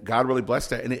 And God really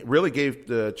blessed that. And it really gave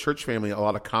the church family a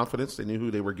lot of confidence. They knew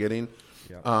who they were getting.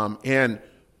 Yeah. And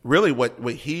really what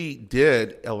he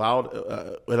did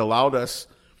allowed us.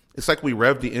 It's like we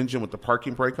revved the engine with the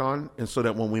parking brake on, and so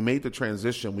that when we made the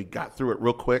transition, we got through it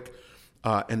real quick,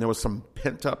 and there was some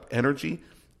pent-up energy,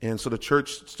 and so the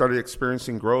church started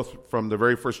experiencing growth from the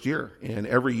very first year, and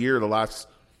every year the last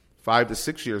 5 to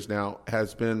 6 years now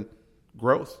has been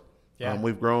growth. Yeah.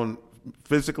 We've grown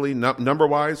physically,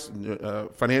 number-wise,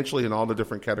 financially, in all the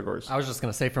different categories. I was just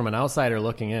going to say, from an outsider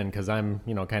looking in, because I'm,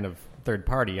 kind of third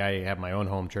party. I have my own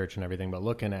home church and everything, but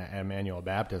looking at Immanuel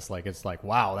Baptist, it's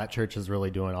wow, that church is really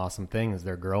doing awesome things.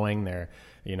 They're growing. They're,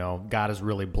 God is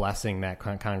really blessing that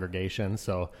congregation.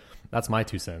 So that's my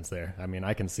 2 cents there. I mean,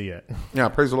 I can see it. Yeah,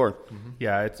 praise the Lord. Mm-hmm.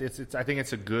 Yeah, it's. I think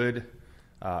it's a good.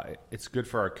 It's good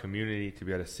for our community to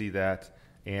be able to see that,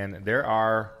 and there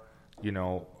are,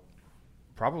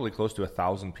 probably close to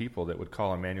 1,000 people that would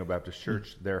call Immanuel Baptist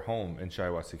Church their home in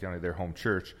Shiawassee County, their home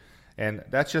church. And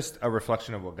that's just a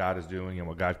reflection of what God is doing and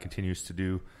what God continues to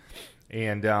do.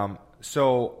 And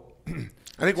so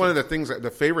I think one of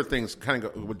the favorite things, kind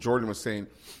of what Jordan was saying,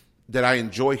 that I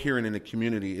enjoy hearing in the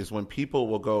community is when people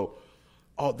will go,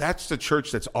 oh, that's the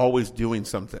church that's always doing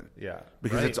something. Yeah.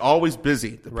 Because it's always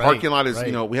busy. The parking lot is,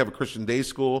 right. we have a Christian day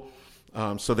school.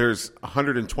 So there's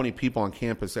 120 people on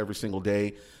campus every single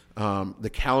day. The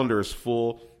calendar is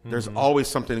full. There's always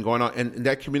something going on. And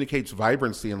that communicates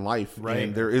vibrancy in life. Right.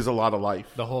 And there is a lot of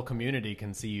life. The whole community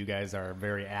can see you guys are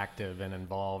very active and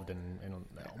involved in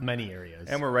many areas.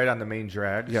 And we're right on the main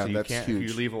drag. Yeah, so you that's can't, huge. If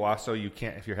you leave Owasso, you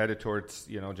can't. If you're headed towards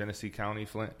Genesee County,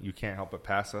 Flint, you can't help but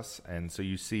pass us. And so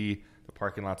you see the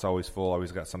parking lot's always full.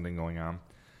 Always got something going on.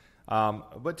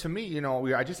 But to me,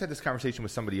 I just had this conversation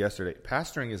with somebody yesterday.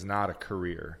 Pastoring is not a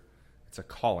career; it's a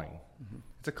calling.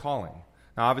 It's a calling.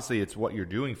 Now, obviously, it's what you're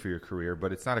doing for your career,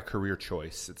 but it's not a career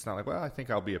choice. It's not like, well, I think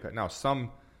I'll be a pastor. Now, some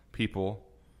people,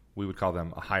 we would call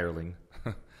them a hireling,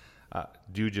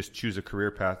 do just choose a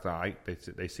career path.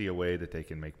 They see a way that they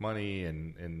can make money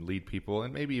and lead people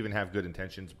and maybe even have good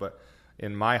intentions. But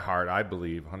in my heart, I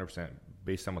believe 100%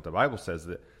 based on what the Bible says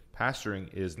that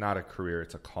pastoring is not a career,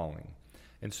 it's a calling.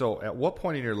 And so at what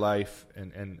point in your life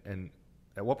and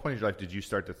at what point in your life did you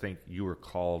start to think you were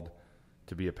called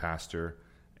to be a pastor?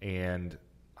 And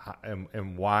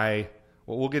why?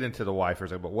 Well, we'll get into the why for a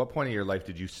second. But what point in your life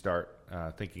did you start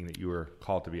thinking that you were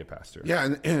called to be a pastor?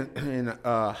 Yeah, in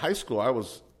high school,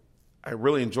 I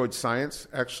really enjoyed science.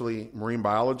 Actually, marine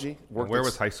biology. Where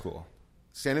was high school?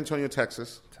 San Antonio,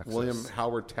 Texas. William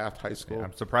Howard Taft High School. Yeah,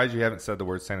 I'm surprised you haven't said the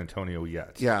word San Antonio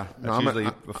yet. Yeah, that usually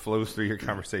flows through your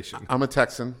conversation. I'm a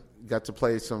Texan. Got to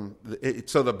play some.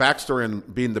 So the backstory in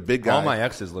being the big guy. All my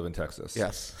exes live in Texas.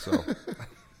 Yes. So.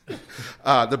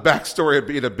 The backstory of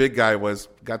being a big guy was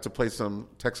got to play some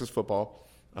Texas football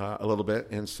a little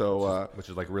bit, and so which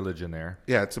is like religion there.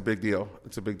 Yeah, it's a big deal.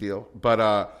 But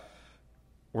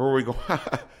where were we going?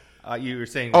 You were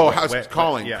saying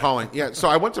calling. Yeah. So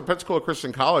I went to Pensacola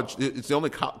Christian College. It's the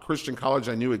only Christian college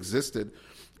I knew existed,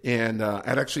 and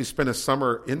I'd actually spent a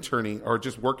summer interning or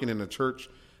just working in a church,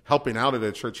 helping out at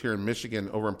a church here in Michigan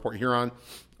over in Port Huron.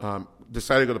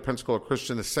 Decided to go to Pensacola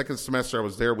Christian. The second semester I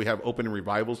was there, we have open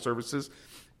revival services.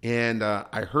 And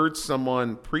I heard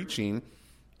someone preaching,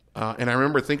 and I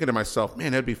remember thinking to myself,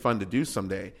 man, that'd be fun to do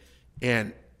someday.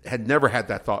 And had never had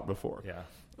that thought before.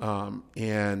 Yeah.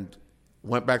 And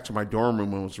went back to my dorm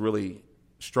room and was really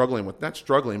struggling with, not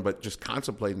struggling, but just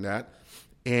contemplating that.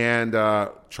 And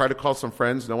tried to call some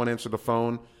friends. No one answered the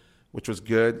phone, which was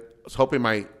good. I was hoping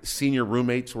my senior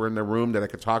roommates were in the room that I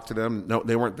could talk to them. No,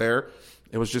 they weren't there.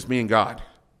 It was just me and God.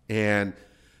 And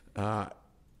the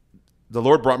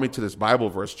Lord brought me to this Bible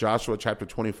verse, Joshua chapter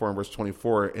 24 and verse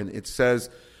 24. And it says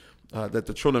that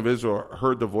the children of Israel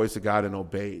heard the voice of God and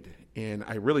obeyed. And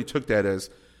I really took that as,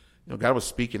 God was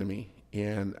speaking to me.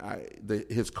 And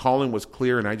his calling was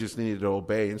clear, and I just needed to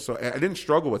obey. And so I didn't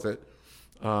struggle with it.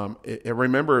 I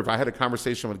remember if I had a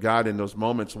conversation with God in those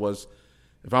moments was,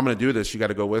 if I'm going to do this, you got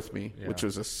to go with me, which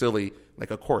was a silly,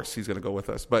 of course he's going to go with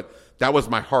us. But that was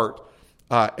my heart.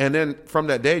 And then from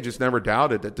that day, just never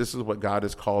doubted that this is what God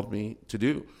has called me to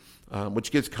do, which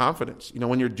gives confidence.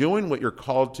 When you're doing what you're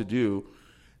called to do,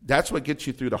 that's what gets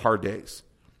you through the hard days.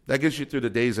 That gets you through the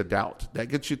days of doubt. That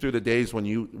gets you through the days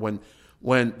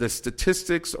when the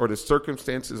statistics or the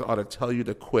circumstances ought to tell you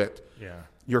to quit. Yeah.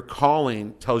 Your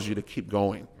calling tells you to keep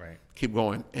going. Right. Keep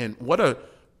going. And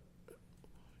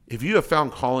if you have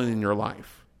found calling in your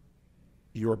life,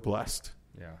 you are blessed.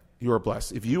 Yeah. You are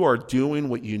blessed. If you are doing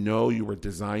what you know you were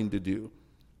designed to do,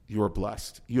 you are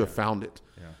blessed. You have found it.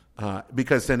 Yeah.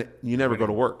 Because then you never go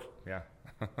to work. Yeah.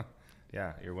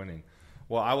 Yeah, you're winning.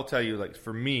 Well, I will tell you,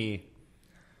 for me,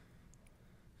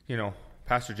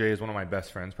 Pastor Jay is one of my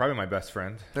best friends, probably my best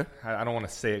friend. Yeah. I don't want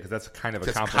to say it because that's kind of a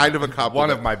compliment. Kind of a compliment. One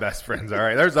of my best friends, all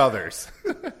right? There's others.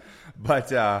 But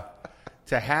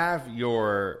to have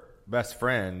your best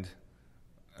friend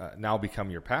now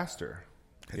become your pastor,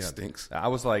 it stinks. I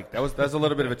was like, that's a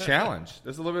little bit of a challenge.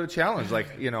 There's a little bit of a challenge,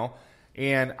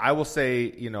 and I will say,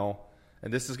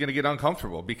 and this is going to get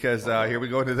uncomfortable because here we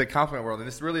go into the compliment world, and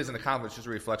this really isn't a compliment; it's just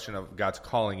a reflection of God's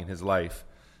calling in His life.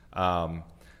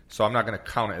 So I'm not going to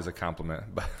count it as a compliment,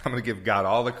 but I'm going to give God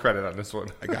all the credit on this one.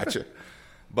 I got you.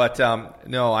 But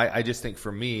no, I just think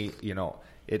for me,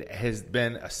 it has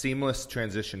been a seamless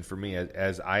transition for me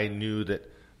as I knew that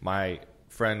my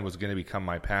friend was going to become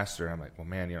my pastor. I'm like, well,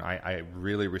 man, I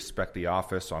really respect the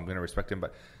office, so I'm going to respect him.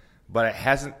 But it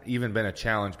hasn't even been a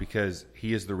challenge because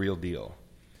he is the real deal.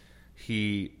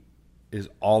 He is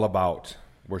all about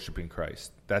worshiping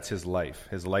Christ. That's his life.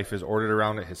 His life is ordered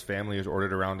around it. His family is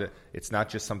ordered around it. It's not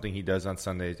just something he does on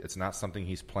Sundays. It's not something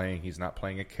he's playing. He's not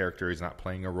playing a character. He's not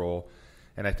playing a role.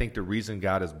 And I think the reason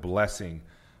God is blessing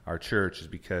our church is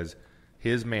because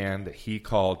his man that he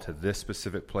called to this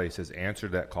specific place has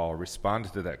answered that call,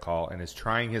 responded to that call, and is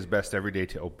trying his best every day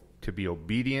to be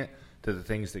obedient to the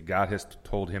things that God has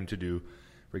told him to do,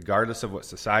 regardless of what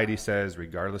society says,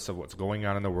 regardless of what's going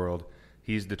on in the world.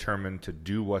 He's determined to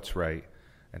do what's right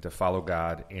and to follow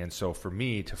God. And so for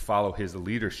me to follow his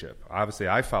leadership, obviously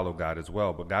I follow God as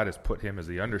well, but God has put him as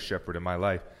the under shepherd in my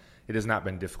life. It has not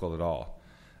been difficult at all.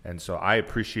 And so I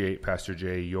appreciate, Pastor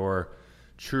Jay, your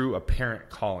true apparent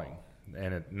calling,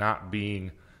 and it not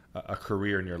being a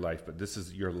career in your life, but this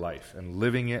is your life and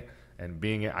living it and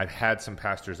being it. I've had some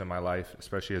pastors in my life,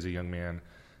 especially as a young man,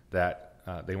 that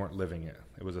they weren't living it.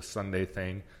 It was a Sunday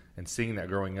thing, and seeing that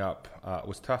growing up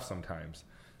was tough sometimes.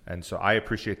 And so I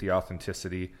appreciate the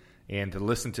authenticity, and to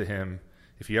listen to him.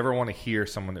 If you ever want to hear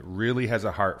someone that really has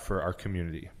a heart for our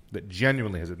community, that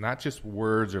genuinely has it, not just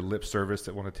words or lip service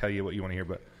that want to tell you what you want to hear,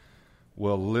 but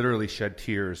will literally shed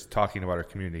tears talking about our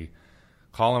community,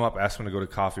 call him up, ask him to go to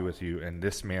coffee with you. And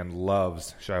this man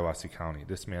loves Shiawassee County.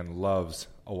 This man loves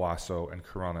Owasso and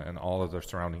Corunna and all of the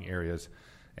surrounding areas,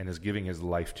 and is giving his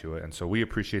life to it. And so we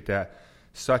appreciate that.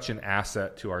 Such an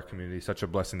asset to our community, such a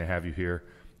blessing to have you here.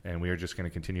 And we are just going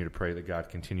to continue to pray that God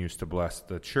continues to bless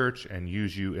the church and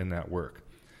use you in that work.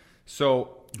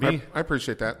 So I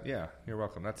appreciate that. Yeah, you're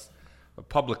welcome. That's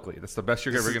publicly. That's the best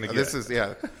you're ever going to get. This is,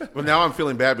 yeah. Well, now I'm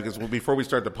feeling bad because before we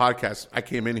started the podcast, I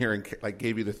came in here and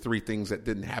gave you the 3 things that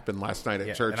didn't happen last night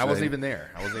at church. And I wasn't even there.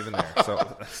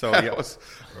 So yeah.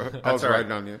 I was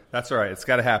riding on you. That's all right. It's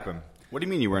got to happen. What do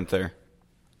you mean you weren't there?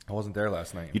 I wasn't there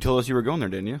last night. You told us you were going there,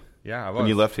 didn't you? Yeah, I was. When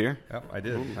you left here? Yep, I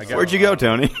did. Where'd you go,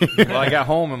 Tony? Well, I got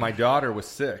home and my daughter was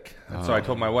sick. And so I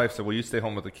told my wife, will you stay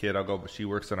home with the kid? I'll go, but she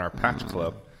works in our patch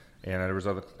club. And there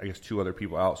was 2 other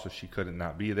people out, so she couldn't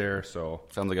not be there. So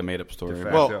sounds like a made-up story.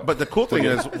 Well, but the cool thing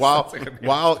is,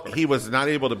 while he was not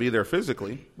able to be there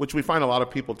physically, which we find a lot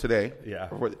of people today,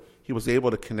 he was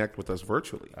able to connect with us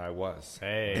virtually. I was.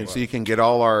 So you can get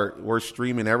we're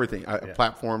streaming everything,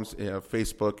 platforms,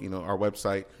 Facebook, our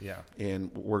website. Yeah.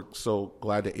 And we're so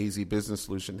glad that AZ Business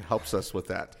Solution helps us with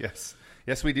that. Yes.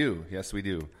 Yes, we do. Yes, we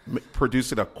do.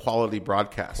 Producing a quality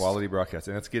broadcast.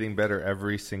 And it's getting better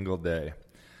every single day.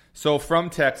 So from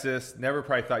Texas, never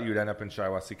probably thought you'd end up in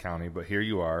Shiawassee County, but here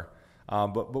you are.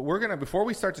 But we're going to, before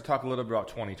we start to talk a little bit about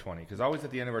 2020, because always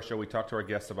at the end of our show, we talk to our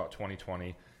guests about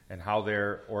 2020 and how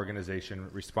their organization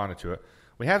responded to it.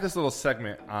 We have this little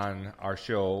segment on our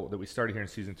show that we started here in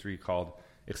Season 3 called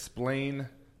Explain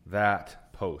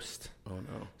That Post. Oh,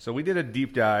 no. So we did a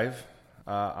deep dive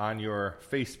on your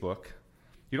Facebook.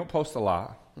 You don't post a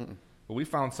lot. Mm-mm. But we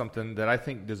found something that I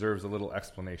think deserves a little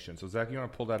explanation. So, Zach, you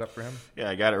want to pull that up for him? Yeah,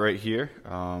 I got it right here.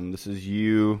 This is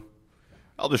you.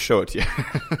 I'll just show it to you.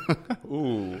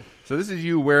 Ooh. So this is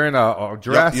you wearing a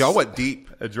dress. Y'all went deep.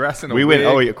 A dress and a wig. Went.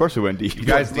 Oh, of course we went deep. You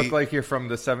guys look like you're from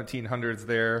the 1700s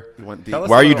there. You went deep.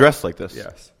 Why are you dressed like this?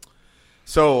 Yes.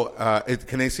 So,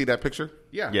 can they see that picture?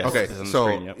 Yeah. Yes. Okay. So,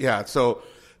 screen, yep. So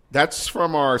that's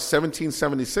from our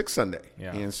 1776 Sunday.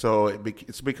 Yeah. And so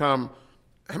it's become.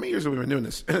 How many years have we been doing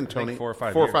this, Tony? 4 or 5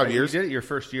 years. 4 or 5 years. You did it your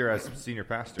first year as senior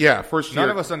pastor. Yeah, first year. None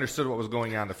of us understood what was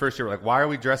going on. The first year, we're like, why are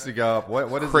we dressing up?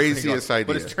 What is craziest this thing idea?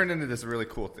 But it's turned into this really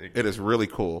cool thing. It is really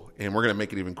cool, and we're going to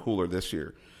make it even cooler this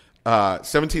year.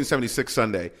 1776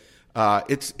 Sunday.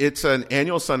 It's an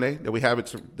annual Sunday that we have.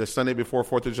 It's the Sunday before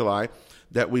 4th of July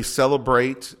that we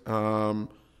celebrate the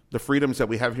freedoms that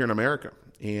we have here in America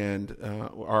and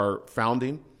our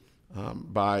founding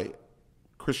by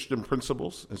Christian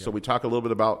principles. And so we talk a little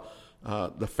bit about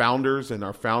the founders and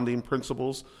our founding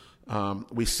principles.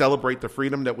 We celebrate the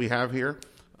freedom that we have here,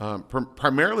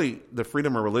 primarily the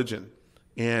freedom of religion.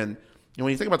 And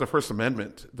when you think about the First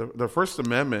Amendment, the First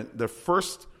Amendment, the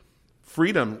first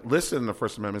freedom listed in the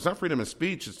First Amendment, it's not freedom of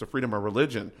speech, it's the freedom of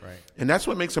religion. Right. And that's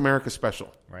what makes America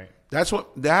special. Right.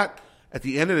 At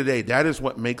the end of the day, that is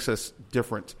what makes us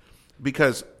different.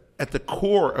 Because at the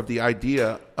core of the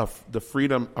idea of the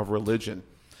freedom of religion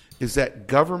is that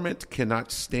government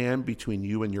cannot stand between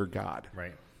you and your God.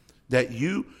 Right. That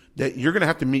you're going to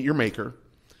have to meet your maker,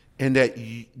 and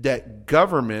that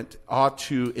government ought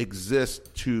to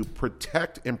exist to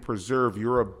protect and preserve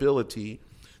your ability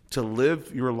to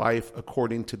live your life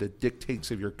according to the dictates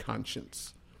of your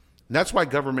conscience. And that's why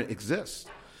government exists.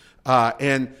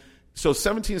 And so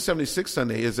 1776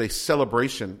 Sunday is a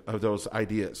celebration of those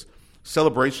ideas,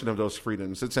 celebration of those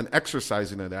freedoms. It's an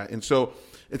exercising of that. And so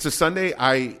it's a Sunday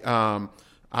I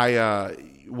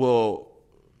will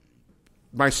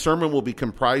my sermon will be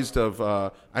comprised of,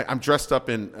 I'm dressed up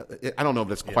in, I don't know if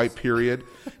that's quite period.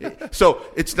 So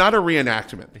it's not a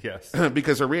reenactment. Yes.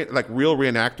 Because real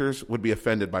reenactors would be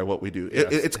offended by what we do.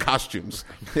 Yes. It's costumes.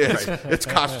 It's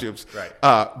costumes.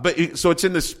 Right. So it's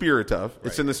in the spirit of,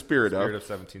 it's in the spirit of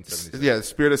 1776. Yeah, the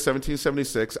spirit of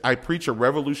 1776. I preach a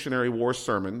Revolutionary War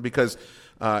sermon because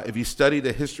if you study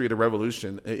the history of the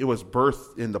Revolution, it was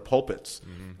birthed in the pulpits.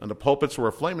 And the pulpits were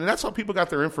aflame. And that's how people got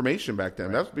their information back then.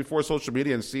 Right. That was before social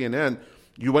media and CNN.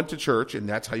 You went to church, and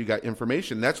that's how you got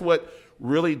information. That's what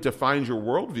really defines your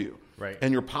worldview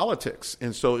and your politics.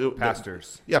 And so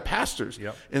pastors. Pastors.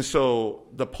 Yep. And so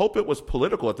the pulpit was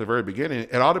political at the very beginning.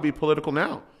 It ought to be political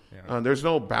now. Yeah. There's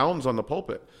no bounds on the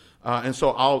pulpit. And so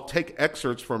I'll take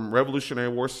excerpts from Revolutionary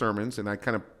War sermons, and I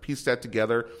kind of piece that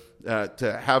together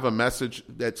to have a message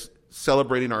that's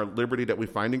celebrating our liberty that we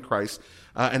find in Christ.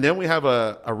 And then we have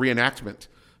a reenactment.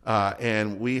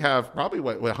 And we have probably,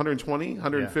 120,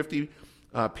 150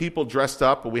 people dressed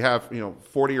up. We have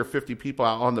 40 or 50 people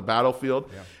out on the battlefield.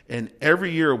 Yeah. And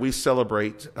every year we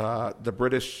celebrate the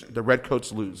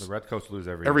Redcoats lose. The Redcoats lose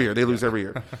every year. They lose every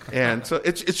year. And so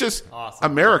it's just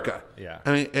awesome. America. Yeah.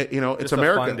 I mean, it's just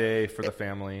America. A fun day for the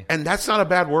family. And that's not a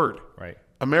bad word. Right.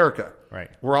 America. Right.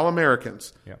 We're all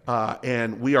Americans. Yeah.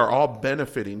 And we are all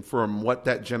benefiting from what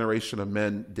that generation of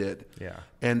men did. Yeah.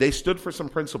 And they stood for some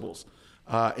principles.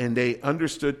 And they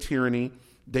understood tyranny.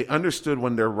 They understood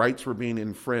when their rights were being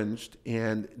infringed.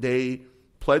 And they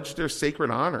pledged their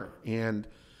sacred honor. And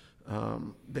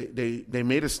they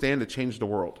made a stand to change the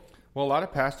world. Well, a lot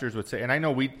of pastors would say, and I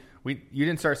know you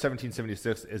didn't start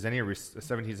 1776 as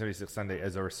 1776 Sunday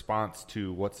as a response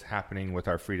to what's happening with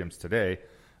our freedoms today.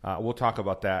 We'll talk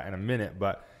about that in a minute,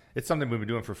 but it's something we've been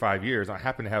doing for 5 years. I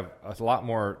happen to have a lot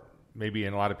more, maybe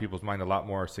in a lot of people's mind, a lot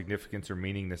more significance or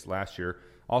meaning this last year.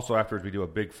 Also, afterwards, we do a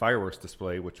big fireworks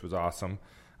display, which was awesome.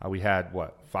 We had,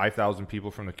 5,000 people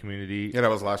from the community. Yeah,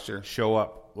 that was last year. Show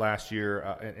up last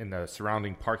year in the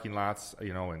surrounding parking lots,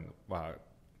 in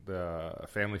the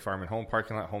Family Farm and Home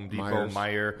parking lot, Home Depot,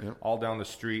 Meijer, yep. all down the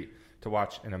street to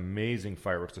watch an amazing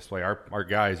fireworks display. Our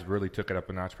guys really took it up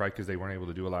a notch, probably because they weren't able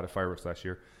to do a lot of fireworks last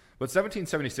year. But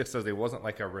 1776 says it wasn't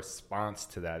like a response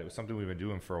to that. It was something we've been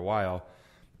doing for a while.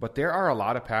 But there are a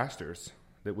lot of pastors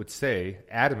that would say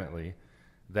adamantly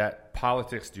that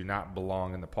politics do not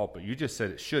belong in the pulpit. You just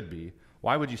said it should be.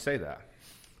 Why would you say that?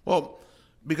 Well,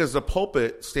 because the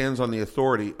pulpit stands on the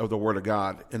authority of the Word of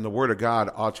God, and the Word of God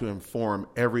ought to inform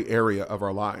every area of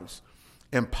our lives.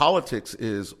 And politics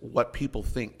is what people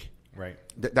think. Right.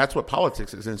 That's what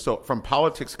politics is. And so from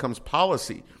politics comes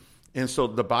policy. And so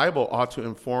the Bible ought to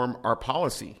inform our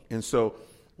policy. And so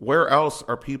where else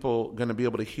are people going to be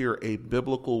able to hear a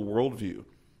biblical worldview?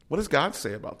 What does God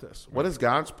say about this? Right. What is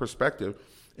God's perspective?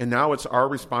 And now it's our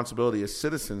responsibility as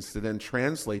citizens to then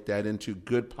translate that into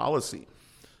good policy.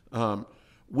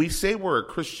 We say we're a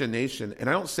Christian nation, and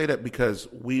I don't say that because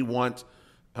we want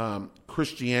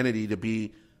Christianity to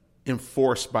be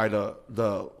enforced by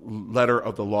the letter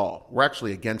of the law. We're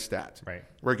actually against that. Right.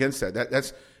 We're against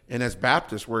that. And as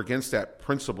Baptists, we're against that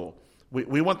principle.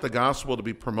 We want the gospel to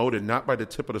be promoted not by the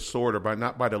tip of the sword or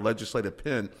not by the legislative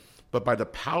pen, but by the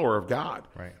power of God.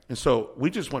 Right. And so we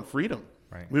just want freedom.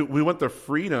 Right. We want the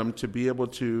freedom to be able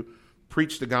to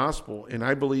preach the gospel. And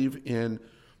I believe in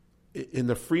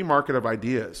the free market of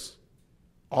ideas,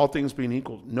 all things being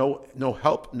equal, no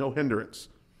help, no hindrance.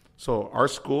 So our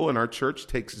school and our church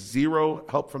takes zero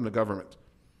help from the government,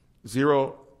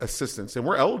 zero assistance, and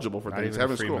we're eligible for not things. Even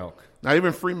Having free school, milk. Not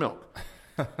even free milk.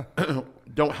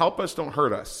 Don't help us, don't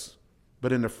hurt us.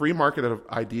 But in the free market of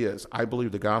ideas, I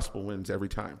believe the gospel wins every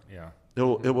time. Yeah, it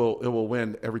will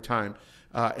win every time.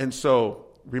 And so,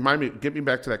 get me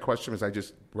back to that question as I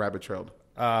just rabbit trailed.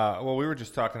 Well, we were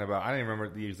just talking about, I don't even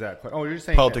remember the exact question. Oh, you're just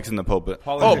saying politics in the pulpit.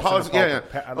 Politics, yeah.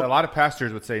 A lot of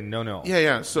pastors would say, no.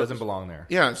 Yeah. So it doesn't belong there.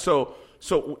 Yeah. So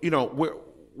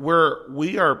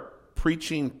we are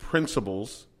preaching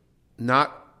principles,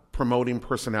 not promoting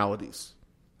personalities.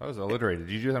 That was alliterated.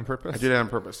 Did you do that on purpose? I did that on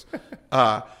purpose.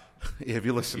 If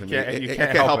you listen to me, you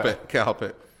can't help it. Can't help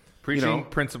it. Preaching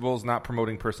principles, not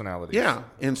promoting personalities. Yeah.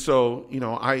 And so,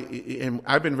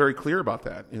 I've been very clear about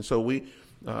that. And so it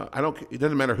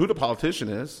doesn't matter who the politician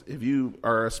is. If you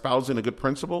are espousing a good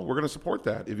principle, we're going to support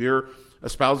that. If you're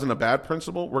espousing a bad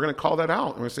principle, we're going to call that out.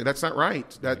 And we're going to say, that's not right.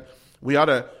 That we ought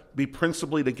to be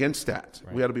principally against that.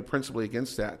 Right. We ought to be principally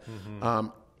against that. Mm-hmm.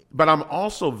 But I'm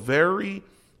also very,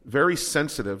 very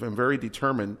sensitive and very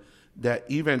determined that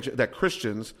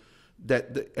Christians,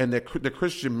 the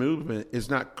Christian movement is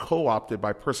not co-opted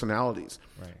by personalities.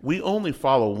 Right. We only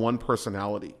follow one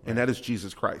personality, and that is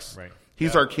Jesus Christ. Right.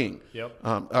 He's our king. Yep.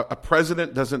 A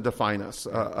president doesn't define us.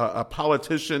 A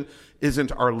politician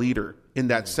isn't our leader in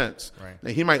that sense. Right.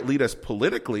 Now, he might lead us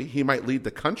politically. He might lead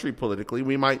the country politically.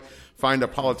 We might find a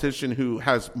politician who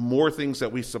has more things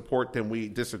that we support than we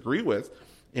disagree with.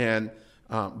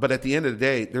 But at the end of the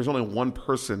day, there's only one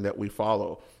person that we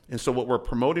follow. And so what we're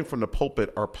promoting from the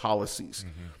pulpit are policies.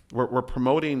 Mm-hmm. We're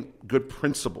promoting good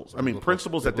principles.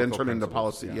 Principles that then turn into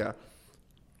policy. Yeah.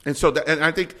 And so, and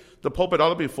I think the pulpit ought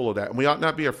to be full of that. And we ought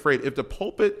not be afraid. If the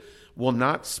pulpit will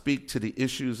not speak to the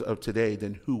issues of today,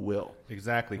 then who will?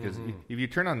 Exactly. Because if you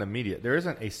turn on the media, there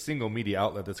isn't a single media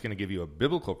outlet that's going to give you a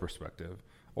biblical perspective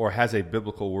or has a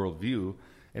biblical worldview.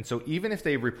 And so even if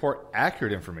they report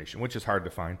accurate information, which is hard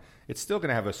to find, it's still going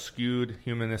to have a skewed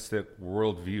humanistic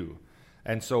worldview.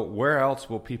 And so where else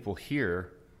will people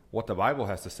hear what the Bible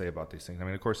has to say about these things?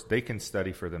 Of course, they can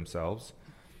study for themselves,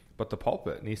 but the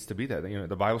pulpit needs to be there.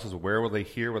 The Bible says, where will they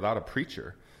hear without a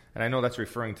preacher? And I know that's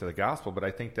referring to the gospel, but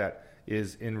I think that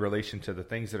is in relation to the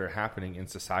things that are happening in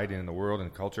society and in the world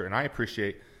and culture. And I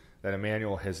appreciate that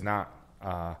Immanuel has not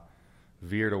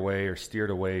veered away or steered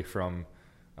away from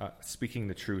speaking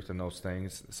the truth in those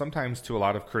things, sometimes to a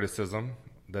lot of criticism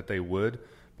that they would,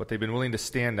 but they've been willing to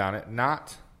stand on it,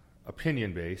 not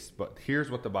opinion-based, but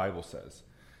here's what the Bible says.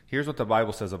 Here's what the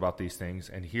Bible says about these things,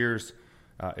 and here's,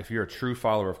 if you're a true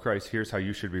follower of Christ, here's how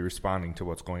you should be responding to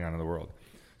what's going on in the world.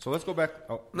 So let's go back.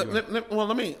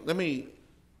 Let me,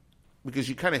 because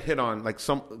you kind of hit on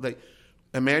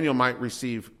Immanuel might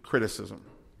receive criticism.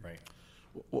 Right.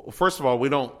 Well, first of all, we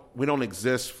don't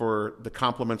exist for the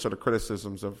compliments or the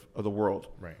criticisms of the world.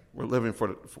 Right. We're living for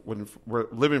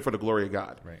the glory of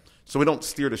God. Right. So we don't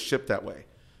steer the ship that way.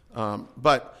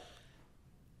 But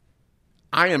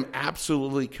I am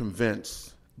absolutely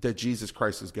convinced that Jesus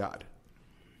Christ is God.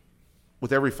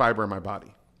 With every fiber in my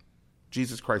body,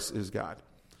 Jesus Christ is God.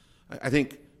 I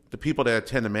think the people that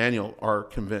attend Immanuel are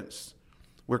convinced.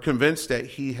 We're convinced that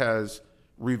he has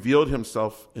revealed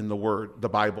himself in the Word, the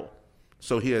Bible.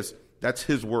 So that's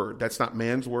his word. That's not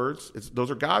man's words.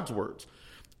 Those are God's words.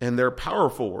 And they're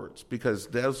powerful words because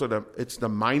it's the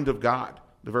mind of God,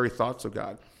 the very thoughts of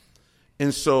God.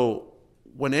 And so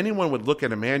when anyone would look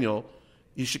at Immanuel,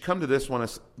 you should come to this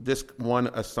one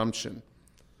assumption,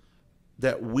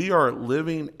 that we are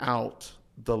living out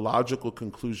the logical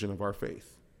conclusion of our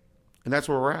faith. And that's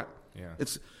where we're at. Yeah.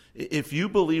 If you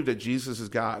believe that Jesus is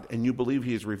God and you believe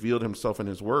he has revealed himself in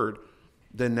his word,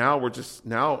 then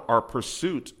now our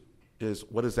pursuit is,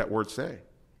 what does that word say?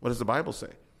 What does the Bible say?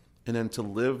 And then to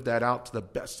live that out to the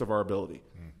best of our ability,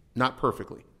 not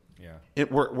perfectly. Yeah.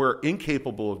 We're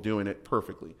incapable of doing it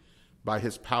perfectly by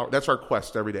his power. That's our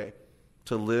quest every day,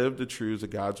 to live the truths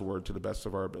of God's word to the best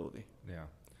of our ability. Yeah.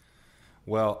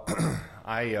 Well,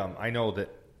 I know that,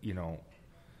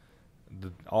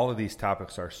 all of these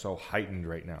topics are so heightened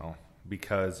right now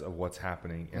because of what's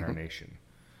happening in our nation.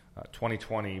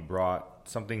 2020 brought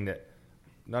something that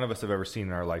none of us have ever seen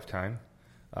in our lifetime,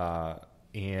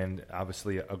 and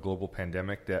obviously a global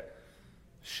pandemic that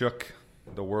shook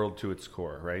the world to its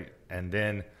core, right? And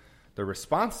then the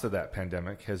response to that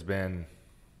pandemic has been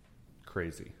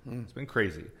crazy. It's been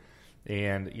crazy.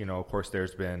 And, of course,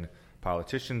 there's been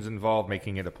politicians involved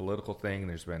making it a political thing.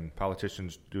 There's been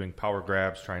politicians doing power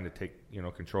grabs, trying to take,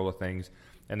 control of things.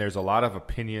 And there's a lot of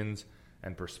opinions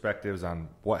and perspectives on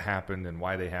what happened and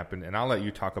why they happened. And I'll let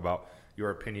you talk about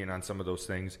your opinion on some of those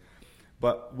things.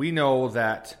 But we know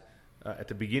that at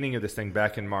the beginning of this thing,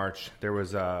 back in March, there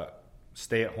was a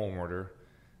stay-at-home order,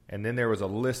 and then there was a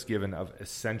list given of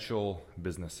essential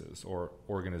businesses or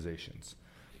organizations.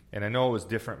 And I know it was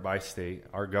different by state.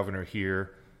 Our governor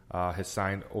here has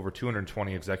signed over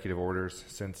 220 executive orders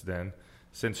since then.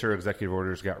 Since her executive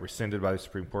orders got rescinded by the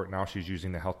Supreme Court, now she's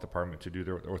using the health department to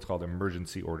do what's called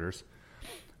emergency orders.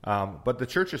 But the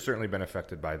church has certainly been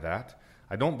affected by that.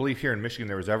 I don't believe here in Michigan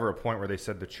there was ever a point where they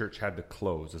said the church had to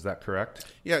close. Is that correct?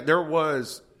 Yeah, there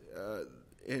was.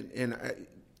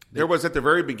 There was at the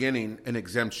very beginning an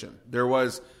exemption. There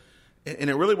was, and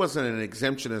it really wasn't an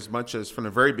exemption as much as from the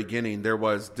very beginning there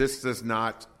was.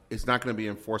 It's not going to be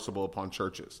enforceable upon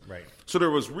churches. Right. So there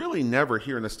was really never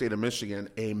here in the state of Michigan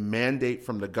a mandate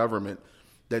from the government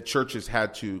that churches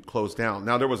had to close down.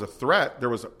 Now there was a threat, there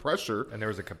was a pressure, and there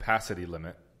was a capacity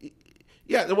limit.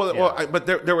 Yeah, but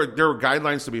there were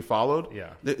guidelines to be followed.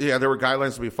 Yeah, there were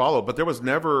guidelines to be followed, but there was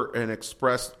never an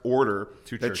express order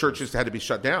that churches had to be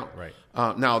shut down.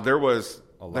 Right. Now there was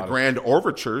the grand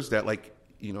overtures that,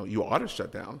 you ought to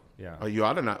shut down. Yeah. You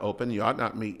ought to not open. You ought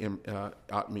not meet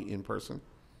in person.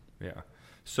 Yeah.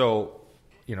 So,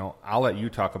 I'll let you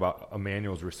talk about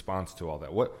Immanuel's response to all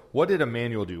that. What did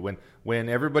Immanuel do when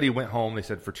everybody went home? They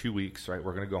said for 2 weeks, right?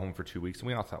 We're going to go home for 2 weeks, and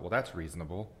we all thought, well, that's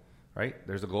reasonable, right?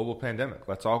 There's a global pandemic.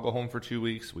 Let's all go home for 2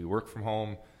 weeks. We work from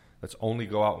home. Let's only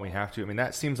go out when we have to. I mean,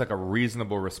 that seems like a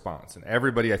reasonable response, and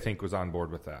everybody I think was on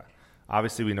board with that.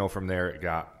 Obviously, we know from there it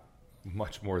got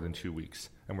much more than 2 weeks,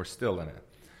 and we're still in it.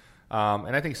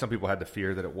 And I think some people had the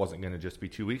fear that it wasn't going to just be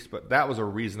 2 weeks, but that was a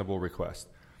reasonable request.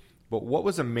 But what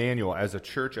was Immanuel as a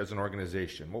church, as an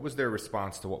organization? What was their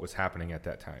response to what was happening at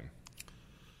that time?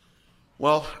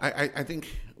 Well, I think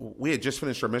we had just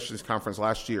finished our missions conference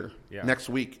last year. Yeah. Next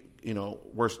week,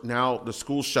 we're now the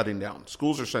school's shutting down.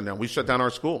 Schools are shutting down. We shut down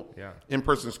our school,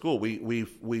 in-person school. We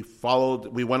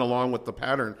went along with the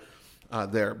pattern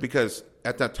there because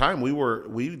at that time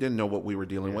we didn't know what we were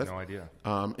dealing with. No idea.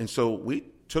 And so we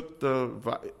took the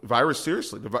virus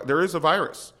seriously. There is a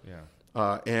virus,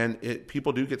 and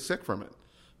people do get sick from it.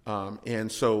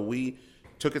 And so we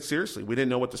took it seriously. We didn't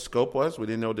know what the scope was. We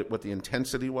didn't know what the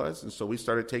intensity was, and so we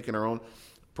started taking our own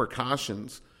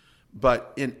precautions.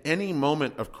 But in any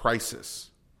moment of crisis,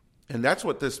 and that's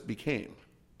what this became,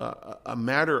 a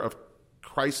matter of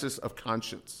crisis of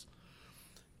conscience,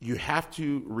 you have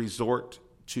to resort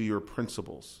to your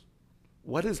principles.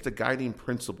 What is the guiding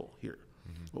principle here?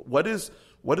 Mm-hmm.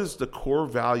 What is the core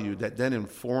value that then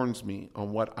informs me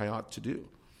on what I ought to do?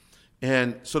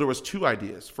 And so there was two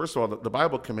ideas. First of all, the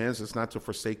Bible commands us not to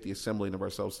forsake the assembling of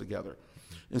ourselves together.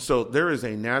 And so there is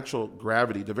a natural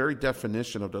gravity. The very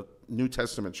definition of the New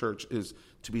Testament church is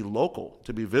to be local,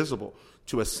 to be visible,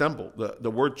 to assemble.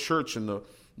 The word church in the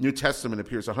New Testament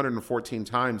appears 114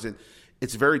 times, and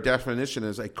its very definition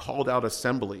is a called out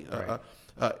assembly. Right.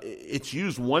 It's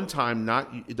used one time,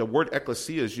 the word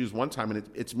ecclesia is used one time, and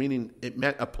it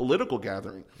meant a political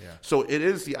gathering. Yeah. So it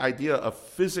is the idea of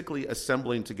physically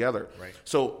assembling together. Right.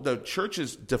 So the church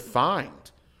is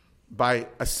defined by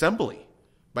assembly,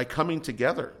 by coming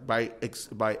together, by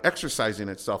exercising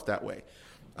itself that way.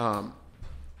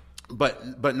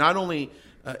 But not only,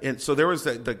 and so there was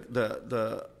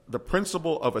the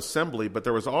principle of assembly, but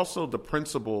there was also the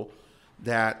principle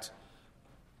that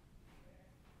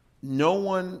no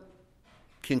one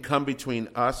can come between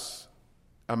us,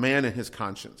 a man, and his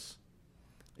conscience.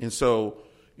 And so,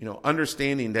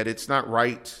 understanding that it's not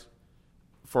right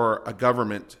for a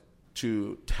government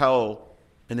to tell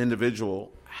an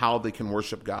individual how they can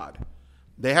worship God.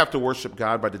 They have to worship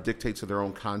God by the dictates of their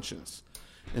own conscience.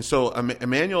 And so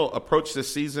Immanuel approached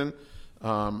this season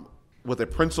with a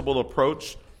principled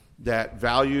approach that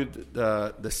valued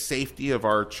the safety of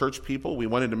our church people. We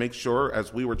wanted to make sure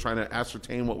as we were trying to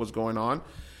ascertain what was going on.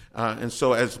 And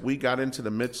so as we got into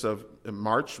the midst of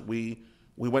March, we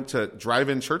went to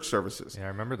drive-in church services. Yeah, I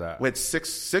remember that. We had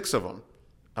six of them,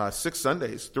 6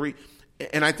 Sundays, 3.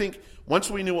 And I think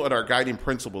once we knew what our guiding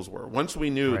principles were, once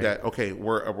we knew that, okay,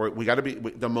 we got to be,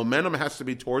 the momentum has to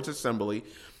be towards assembly.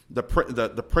 The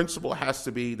principle has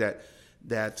to be that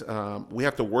we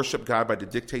have to worship God by the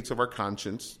dictates of our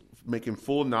conscience, making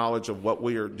full knowledge of what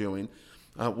we are doing.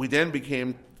 We then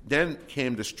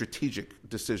came to strategic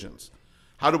decisions.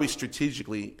 How do we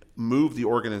strategically move the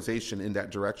organization in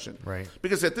that direction? Right.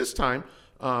 Because at this time,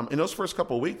 in those first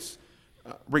couple of weeks,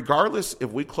 regardless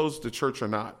if we closed the church or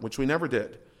not, which we never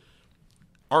did,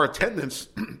 our attendance,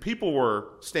 people were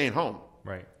staying home.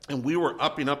 Right. And we were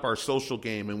upping up our social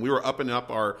game, and we were upping up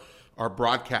our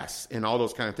broadcasts and all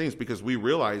those kind of things because we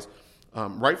realized,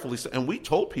 rightfully so, and we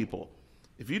told people,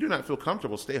 if you do not feel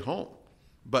comfortable, stay home.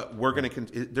 But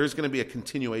there's going to be a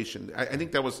continuation. I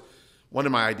think that was one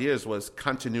of my ideas was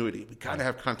continuity. We got to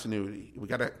have continuity. We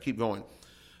got to keep going.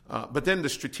 But then the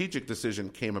strategic decision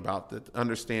came about that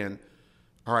understand,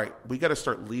 all right, we got to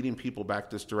start leading people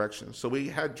back this direction. So we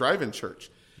had drive-in church.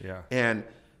 Yeah. And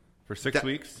for 6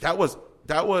 weeks? That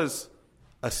was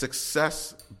a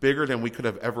success bigger than we could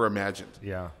have ever imagined.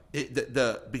 Yeah.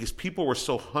 Because people were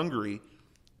so hungry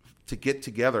to get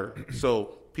together.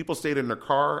 So people stayed in their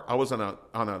car. I was on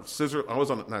a scissor. I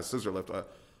was on not a scissor lift,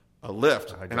 a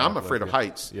lift, and I'm afraid of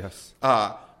heights. Yes.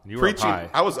 You were preaching. Up high.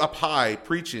 I was up high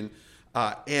preaching,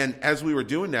 and as we were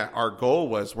doing that, our goal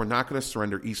was we're not going to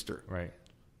surrender Easter. Right.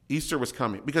 Easter was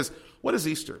coming because what is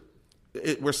Easter?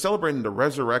 We're celebrating the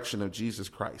resurrection of Jesus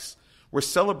Christ. We're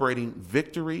celebrating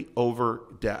victory over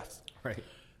death. Right.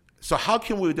 So how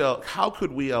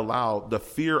could we allow the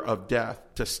fear of death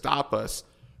to stop us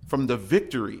from the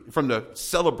victory, from the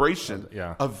celebration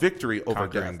of victory over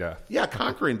death? Yeah,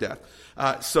 conquering death.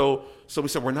 So we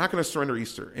said we're not going to surrender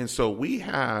Easter, and so we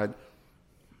had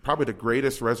probably the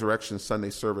greatest Resurrection Sunday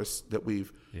service that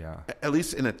we've, at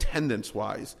least in attendance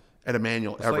wise, at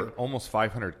Immanuel It's ever. like almost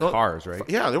 500 cars, right?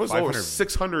 Yeah, there was 500. over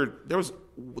 600.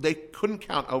 They couldn't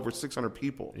count over 600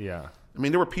 people. Yeah. I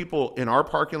mean, there were people in our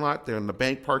parking lot, they're in the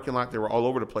bank parking lot, they were all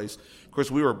over the place. Of course,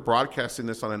 we were broadcasting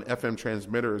this on an FM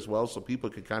transmitter as well, so people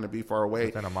could kind of be far away.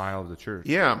 Within a mile of the church.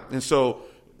 Yeah, and so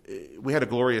we had a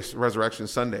glorious Resurrection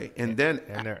Sunday. And then...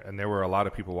 And there were a lot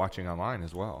of people watching online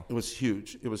as well. It was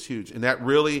huge. It was huge. And that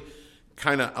really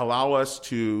kind of allow us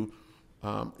to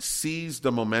seize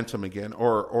the momentum again,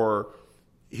 or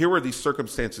here were these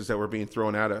circumstances that were being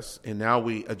thrown at us, and now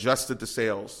we adjusted the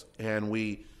sails, and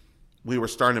we were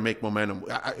starting to make momentum.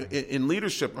 In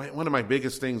leadership, one of my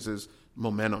biggest things is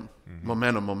momentum,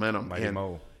 momentum. Mighty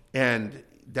Mo. And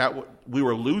that we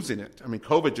were losing it. I mean,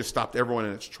 COVID just stopped everyone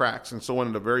in its tracks. And so one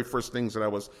of the very first things that I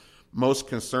was most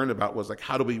concerned about was, like,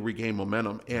 how do we regain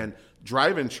momentum? And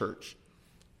drive-in church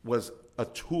was a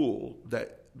tool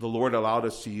that the Lord allowed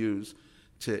us to use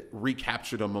to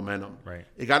recapture the momentum. Right.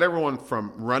 It got everyone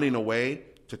from running away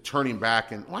to turning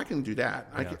back and, I can do that.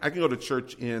 Yeah. I can go to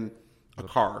church in a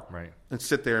car, right, and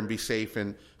sit there and be safe.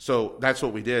 And so that's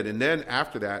what we did. And then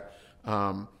after that,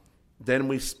 then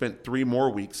we spent 3 more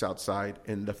weeks outside,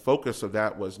 and the focus of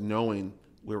that was knowing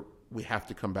we have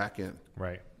to come back in.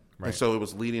 Right. And so it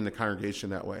was leading the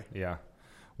congregation that way. Yeah.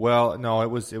 Well, no, it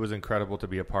was incredible to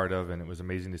be a part of, and it was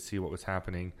amazing to see what was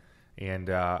happening. And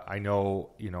I know,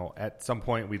 at some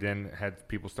point we then had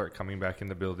people start coming back in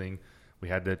the building. We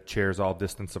had the chairs all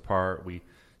distance apart. We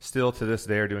still to this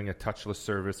day are doing a touchless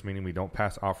service, meaning we don't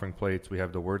pass offering plates. We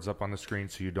have the words up on the screen,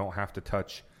 so you don't have to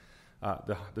touch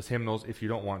the hymnals. If you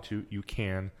don't want to, you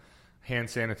can. Hand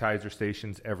sanitizer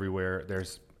stations everywhere.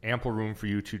 There's ample room for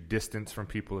you to distance from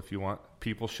people if you want.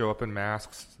 People show up in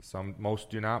masks.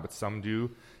 Most do not, but some do,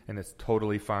 and it's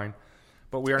totally fine.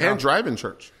 But we are and drive-in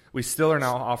church. We still are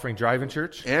now offering drive-in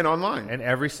church and online. And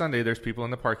every Sunday there's people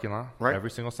in the parking lot. Right. Every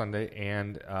single Sunday,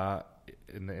 and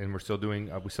we're still doing.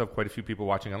 We still have quite a few people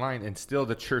watching online, and still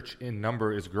the church in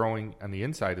number is growing on the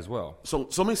inside as well. So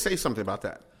let me say something about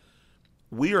that.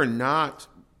 We are not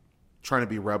trying to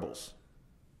be rebels.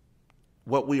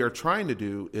 What we are trying to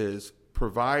do is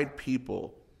provide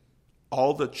people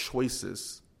all the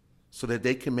choices so that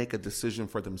they can make a decision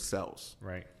for themselves.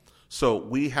 Right. So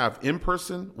we have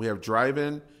in-person, we have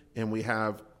drive-in, and we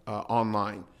have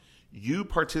online. You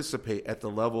participate at the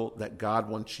level that God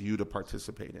wants you to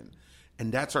participate in.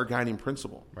 And that's our guiding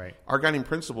principle. Right. Our guiding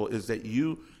principle is that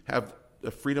you have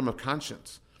the freedom of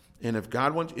conscience. And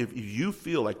if you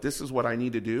feel like this is what I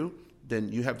need to do,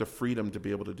 then you have the freedom to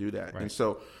be able to do that. Right. And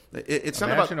so it's not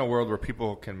Imagine about a world where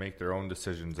people can make their own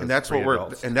decisions. and that's what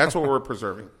we're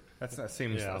preserving. That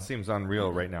seems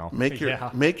unreal right now. Make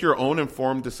your own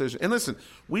informed decision. And listen,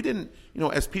 we didn't,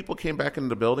 as people came back into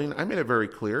the building, I made it very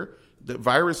clear the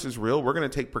virus is real. We're going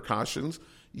to take precautions.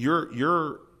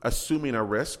 You're assuming a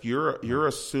risk. You're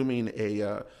assuming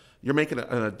you're making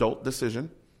an adult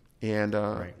decision. And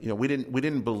right. we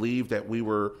didn't believe that we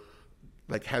were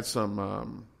had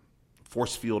some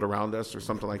force field around us or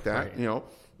something like that. Right.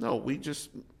 No, we just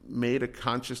made a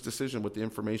conscious decision with the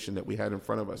information that we had in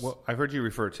front of us. Well, I've heard you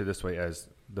refer to it this way as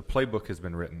the playbook has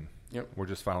been written. Yep. We're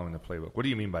just following the playbook. What do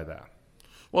you mean by that?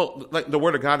 Well, the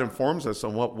Word of God informs us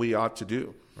on what we ought to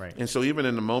do. Right. And so even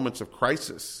in the moments of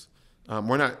crisis,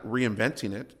 we're not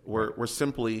reinventing it. We're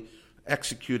simply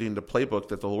executing the playbook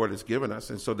that the Lord has given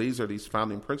us. And so these are these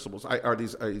founding principles,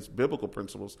 these biblical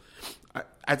principles.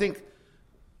 I think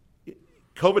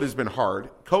COVID has been hard.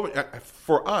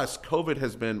 For us, COVID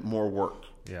has been more work.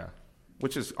 Yeah.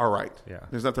 Which is all right. Yeah.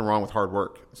 There's nothing wrong with hard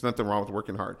work. There's nothing wrong with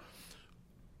working hard.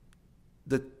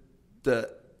 The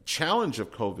challenge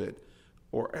of COVID,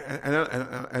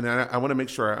 and I want to make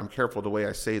sure I'm careful the way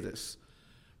I say this.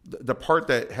 The part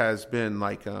that has been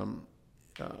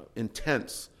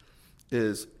intense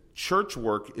is church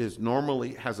work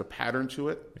normally has a pattern to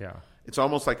it. Yeah. It's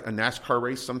almost like a NASCAR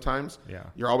race sometimes. Yeah.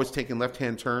 You're always taking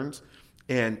left-hand turns.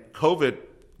 And COVID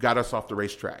got us off the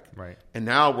racetrack. Right. And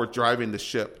now we're driving the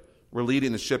ship. We're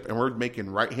leading the ship, and we're making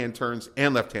right-hand turns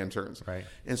and left-hand turns. Right.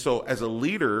 And so as a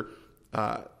leader,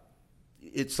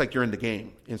 it's like you're in the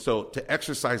game. And so to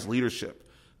exercise leadership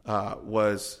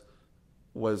was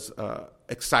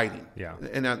exciting. Yeah.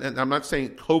 And I'm not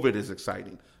saying COVID is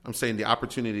exciting. I'm saying the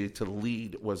opportunity to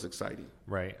lead was exciting.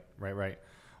 Right.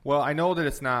 Well, I know that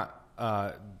it's not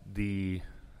the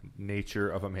nature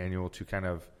of Immanuel to kind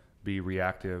of be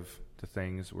reactive to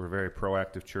things. We're a very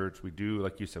proactive church. We do,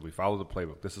 like you said, we follow the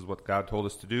playbook. This is what God told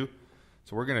us to do,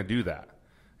 so we're going to do that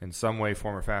in some way,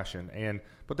 form, or fashion.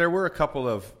 But there were a couple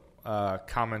of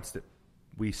comments that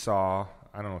we saw.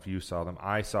 I don't know if you saw them.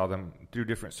 I saw them through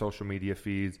different social media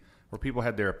feeds where people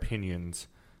had their opinions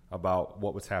about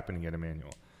what was happening at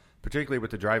Immanuel. particularly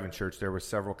with the drive-in church, there were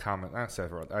several comments. Not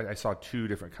several. I saw 2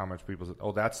 different comments. People said,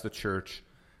 "Oh, that's the church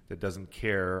that doesn't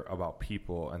care about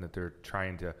people, and that they're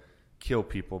trying to kill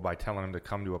people by telling them to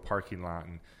come to a parking lot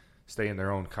and stay in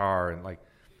their own car."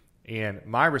 And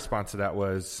my response to that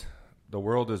was, the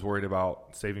world is worried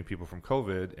about saving people from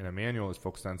COVID, and Immanuel is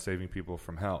focused on saving people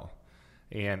from hell.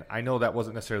 And I know that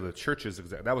wasn't necessarily the church's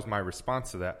exact. That was my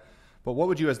response to that. But what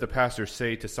would you, as the pastor,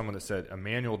 say to someone that said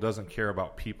Immanuel doesn't care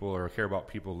about people or care about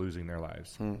people losing their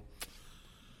lives?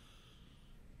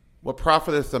 What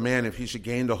profiteth a man if he should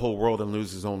gain the whole world and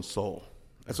lose his own soul?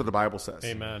 That's what the Bible says.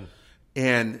 Amen.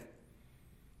 And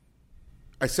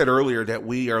I said earlier that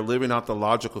we are living out the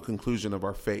logical conclusion of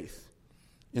our faith.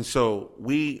 And so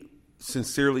we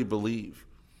sincerely believe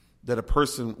that a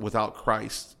person without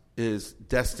Christ is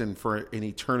destined for an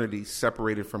eternity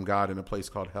separated from God in a place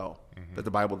called hell, that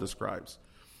the Bible describes.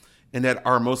 And that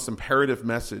our most imperative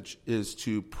message is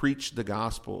to preach the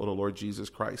gospel of the Lord Jesus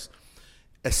Christ,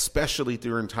 especially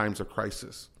during times of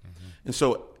crisis. And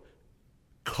so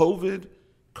COVID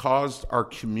caused our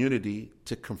community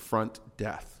to confront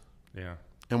death. Yeah.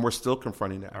 And we're still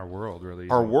confronting that. Our world, really.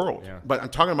 Our world. Yeah. But I'm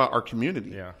talking about our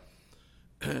community. Yeah.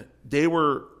 They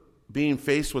were being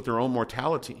faced with their own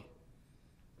mortality.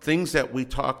 Things that we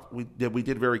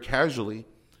did very casually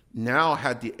now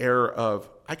had the air of,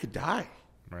 I could die.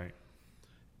 Right.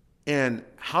 And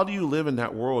how do you live in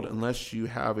that world unless you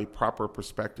have a proper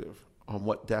perspective on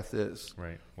what death is?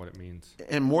 Right. What it means.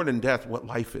 And more than death, what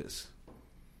life is.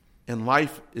 And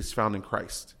life is found in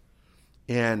Christ.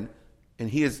 And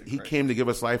he came to give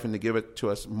us life and to give it to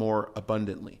us more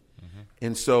abundantly.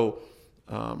 And so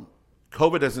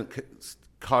COVID doesn't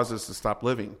cause us to stop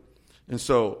living. And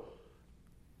so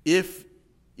if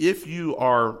you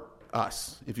are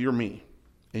us, if you're me,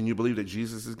 and you believe that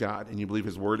Jesus is God and you believe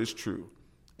his word is true,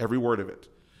 every word of it,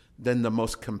 then the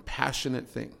most compassionate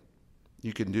thing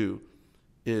you can do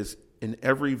is in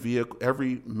every vehicle,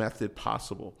 every method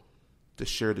possible to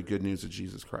share the good news of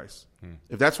Jesus Christ.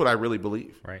 If that's what I really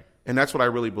believe. Right. And that's what I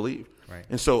really believe. Right.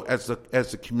 And so as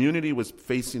the community was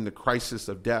facing the crisis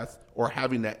of death or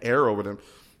having that air over them,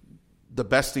 the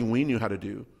best thing we knew how to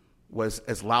do was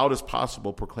as loud as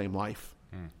possible proclaim life.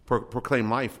 Proclaim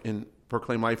life in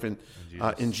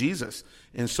Jesus.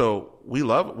 And so we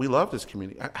love this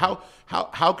community.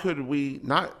 How could we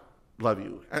not love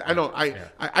you?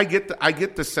 I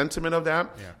get the sentiment of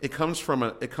that. Yeah. It comes from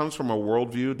a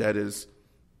worldview that is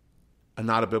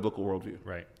not a biblical worldview.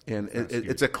 Right. And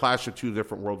it's a clash of 2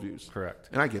 different worldviews. Correct.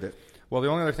 And I get it. Well, the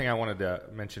only other thing I wanted to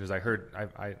mention is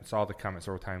I saw the comment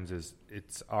several times is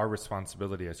it's our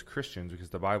responsibility as Christians, because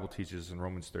the Bible teaches in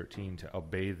Romans 13 to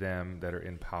obey them that are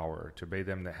in power, to obey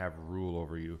them that have rule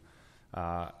over you.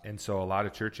 And so a lot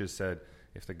of churches said,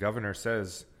 if the governor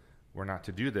says we're not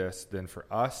to do this, then for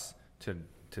us to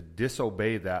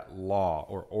disobey that law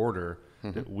or order,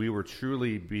 that we were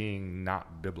truly being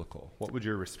not biblical. What would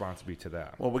your response be to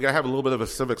that? Well, we got to have a little bit of a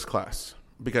civics class,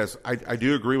 because I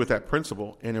do agree with that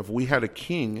principle. And if we had a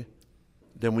king,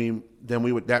 then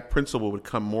that principle would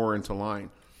come more into line.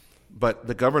 But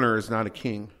the governor is not a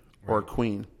king or a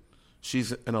queen.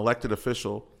 She's an elected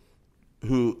official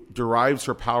who derives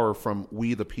her power from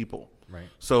we the people. Right.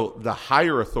 So the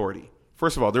higher authority,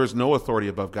 first of all, there is no authority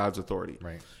above God's authority.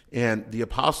 Right. And the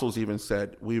apostles even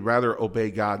said, we'd rather obey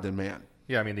God than man.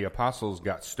 Yeah, I mean, the apostles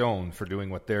got stoned for doing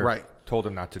what they're told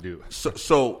them not to do.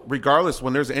 So regardless,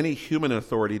 when there's any human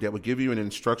authority that would give you an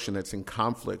instruction that's in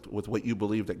conflict with what you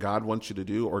believe that God wants you to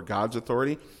do or God's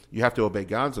authority, you have to obey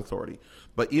God's authority.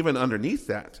 But even underneath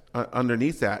that,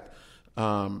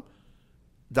 the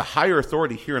higher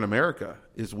authority here in America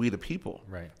is we the people.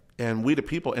 Right. And we the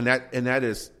people, and that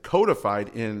is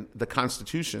codified in the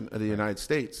Constitution of the United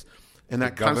States. And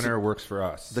that the governor works for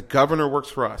us. The governor works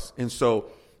for us. And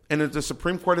so, and the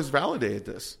Supreme Court has validated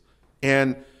this.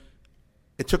 And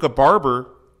it took a barber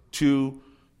to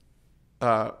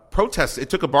protest. It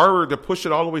took a barber to push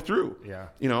it all the way through. Yeah.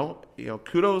 You know,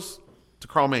 kudos to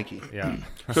Carl Mankey. Yeah.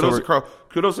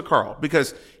 Kudos to Carl,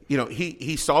 because,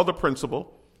 he saw the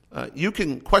principle. You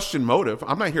can question motive.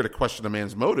 I'm not here to question a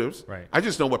man's motives. Right. I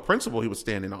just know what principle he was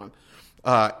standing on.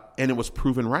 And it was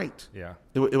proven right. Yeah.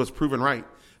 It was proven right.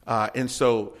 And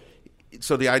so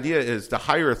the idea is the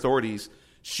higher authorities,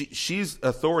 she's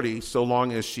authority so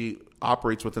long as she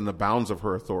operates within the bounds of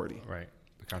her authority. Right.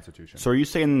 The Constitution. So are you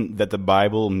saying that the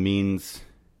Bible means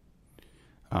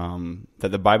that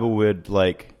the Bible would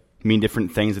mean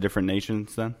different things to different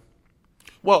nations then?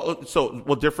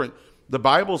 Different. The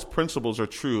Bible's principles are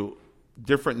true.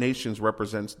 Different nations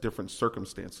represents different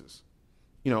circumstances.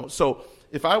 So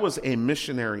if I was a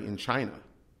missionary in China,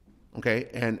 okay,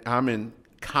 and I'm in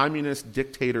communist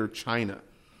dictator China,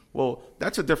 Well,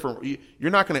 that's a different.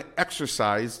 You're not going to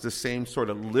exercise the same sort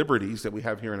of liberties that we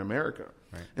have here in America.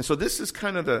 Right. And so this is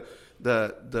kind of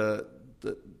the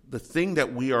thing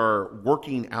that we are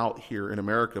working out here in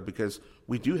America, because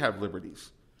we do have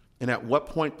liberties. And at what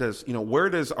point where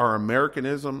does our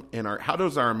Americanism and how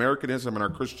does our Americanism and our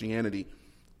Christianity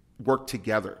work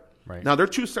together? Right. Now, they're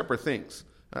two separate things.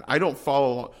 I don't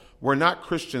follow. We're not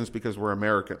Christians because we're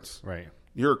Americans. Right.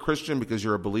 You're a Christian because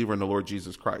you're a believer in the Lord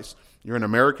Jesus Christ. You're an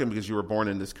American because you were born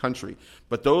in this country.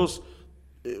 But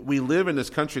we live in this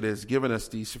country that has given us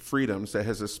these freedoms, that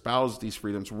has espoused these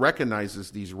freedoms,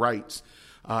 recognizes these rights.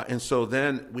 And so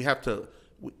then we have to,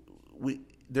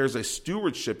 there's a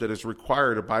stewardship that is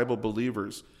required of Bible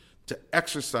believers to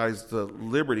exercise the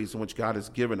liberties in which God has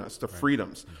given us, the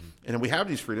freedoms. Mm-hmm. And we have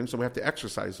these freedoms, and we have to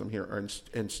exercise them here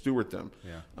and steward them.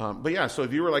 Yeah. So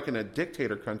if you were like in a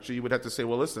dictator country, you would have to say,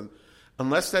 well, listen,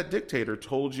 unless that dictator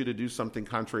told you to do something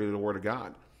contrary to the Word of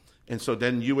God. And so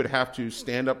then you would have to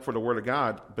stand up for the Word of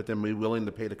God, but then be willing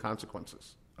to pay the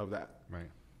consequences of that. Right.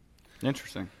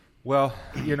 Interesting. Well,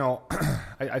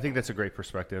 I think that's a great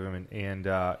perspective. I mean, and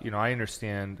I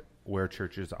understand where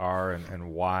churches are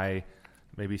and why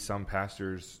maybe some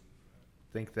pastors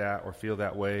think that or feel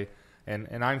that way.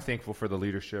 And I'm thankful for the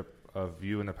leadership of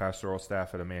you and the pastoral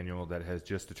staff at Immanuel that has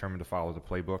just determined to follow the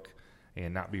playbook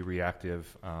and not be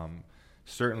reactive.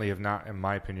 Certainly have not, in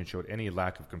my opinion, showed any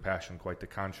lack of compassion, quite the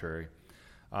contrary.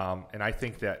 And I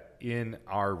think that in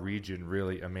our region,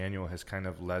 really, Immanuel has kind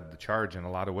of led the charge in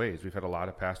a lot of ways. We've had a lot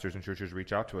of pastors and churches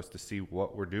reach out to us to see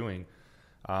what we're doing,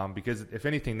 because if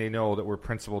anything, they know that we're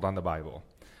principled on the Bible.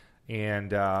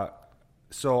 And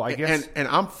so I guess... And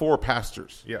I'm for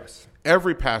pastors. Yes.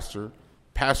 Every pastor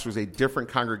pastors a different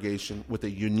congregation with a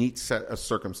unique set of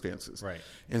circumstances. Right.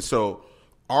 And so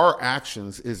our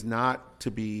actions is not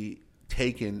to be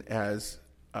taken as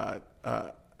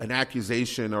an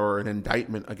accusation or an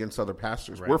indictment against other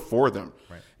pastors. Right. We're for them.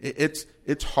 Right.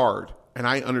 It's hard, and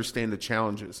I understand the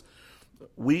challenges.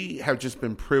 We have just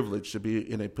been privileged to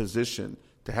be in a position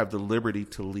to have the liberty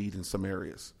to lead in some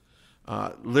areas.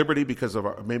 Liberty because of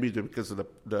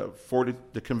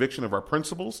the conviction of our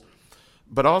principles,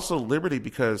 but also liberty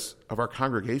because of our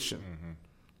congregation.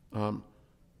 Mm-hmm.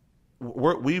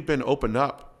 We've been opened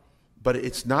up. But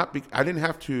it's not. I didn't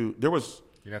have to. There was.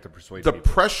 You have to persuade the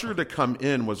people. Pressure to come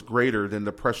in was greater than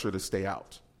the pressure to stay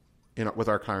out, with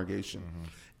our congregation,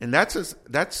 and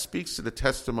that speaks to the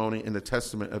testimony and the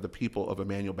testament of the people of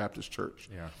Immanuel Baptist Church.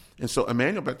 Yeah. And so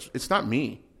Immanuel Baptist, it's not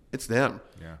me, it's them.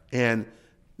 Yeah. And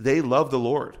they love the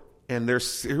Lord, and they're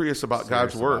serious about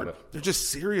God's word. They're just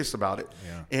serious about it.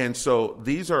 Yeah. And so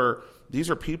these are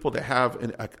people that have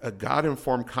a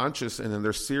God-informed conscience, and then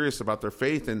they're serious about their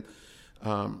faith. And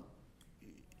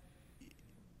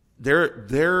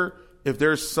if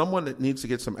there's someone that needs to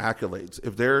get some accolades,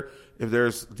 if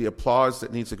there's the applause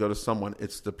that needs to go to someone,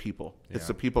 it's the people. Yeah. It's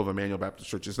the people of Immanuel Baptist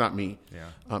Church. It's not me.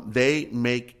 Yeah. They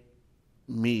make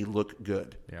me look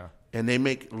good. Yeah. And they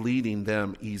make leading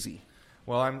them easy.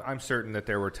 Well, I'm certain that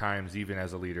there were times, even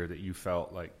as a leader, that you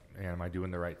felt like, man, am I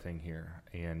doing the right thing here?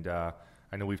 And I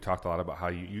know we've talked a lot about how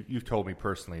you've told me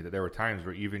personally that there were times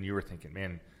where even you were thinking,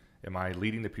 man, am I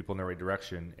leading the people in the right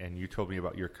direction? And you told me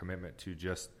about your commitment to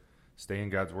just stay in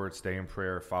God's word, stay in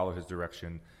prayer, follow his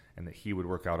direction, and that he would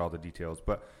work out all the details.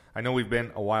 But I know we've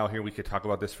been a while here. We could talk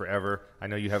about this forever. I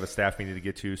know you have a staff meeting to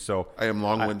get to, so I am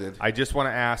long-winded. I just want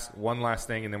to ask one last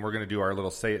thing, and then we're going to do our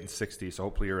little Say It in 60, so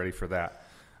hopefully you're ready for that.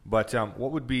 But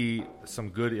what would be some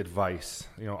good advice?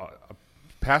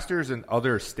 Pastors in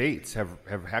other states have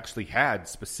actually had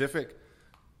specific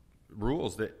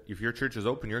rules that if your church is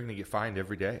open, you're going to get fined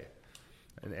every day.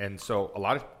 And so a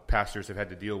lot of pastors have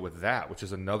had to deal with that, which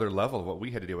is another level of what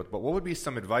we had to deal with. But what would be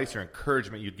some advice or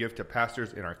encouragement you'd give to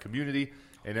pastors in our community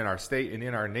and in our state and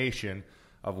in our nation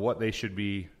of what they should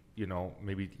be,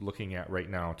 maybe looking at right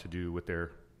now to do with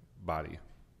their body?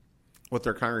 With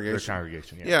their congregation? Their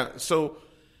congregation, yeah. Yeah, so,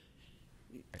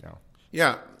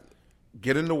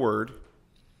 get in the Word,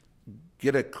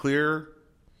 get a clear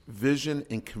vision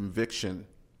and conviction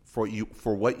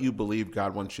for what you believe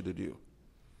God wants you to do.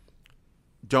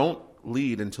 Don't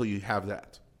lead until you have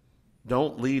that.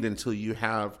 Don't lead until you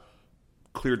have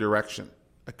clear direction,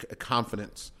 a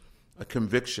confidence, a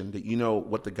conviction that you know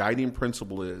what the guiding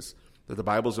principle is, that the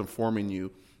Bible is informing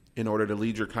you in order to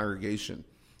lead your congregation.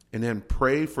 And then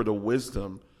pray for the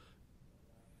wisdom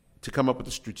to come up with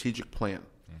a strategic plan.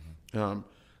 Mm-hmm.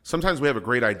 Sometimes we have a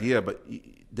great idea, but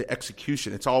the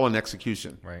execution, it's all in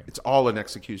execution. Right. It's all in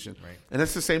execution. Right. And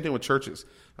it's the same thing with churches.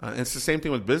 And it's the same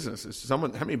thing with businesses. How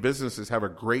many businesses have a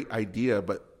great idea,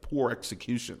 but poor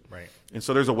execution. Right. And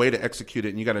so there's a way to execute it,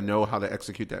 and you got to know how to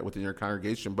execute that within your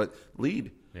congregation. But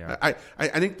lead. Yeah. I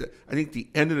think the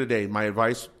end of the day, my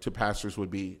advice to pastors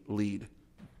would be lead.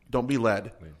 Don't be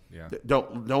led. Yeah.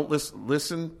 Don't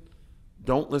listen.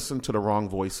 Don't listen to the wrong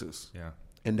voices. Yeah.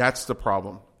 And that's the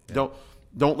problem. Yeah.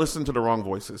 Don't listen to the wrong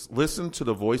voices. Listen to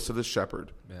the voice of the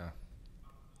shepherd. Yeah.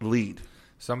 Lead.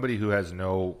 Somebody who has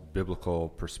no biblical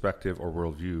perspective or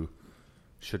worldview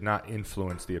should not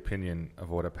influence the opinion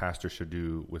of what a pastor should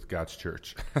do with God's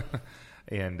church.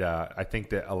 And I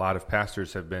think that a lot of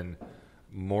pastors have been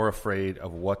more afraid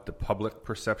of what the public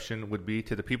perception would be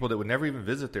to the people that would never even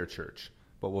visit their church,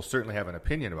 but will certainly have an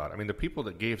opinion about it. I mean, the people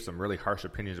that gave some really harsh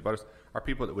opinions about us are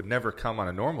people that would never come on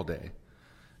a normal day.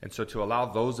 And so to allow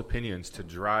those opinions to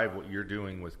drive what you're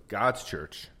doing with God's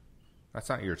church, that's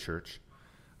not your church,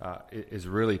 is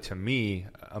really, to me,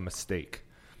 a mistake.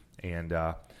 And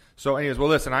so anyways, well,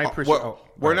 listen, I appreciate...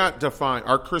 we're not defined...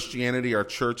 Our Christianity, our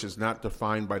church is not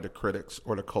defined by the critics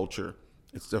or the culture.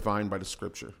 It's defined by the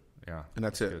Scripture. Yeah. And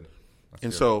that's it. Good.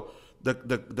 And so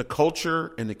the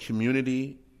culture and the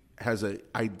community has an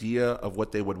idea of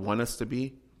what they would want us to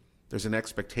be. There's an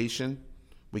expectation.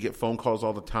 We get phone calls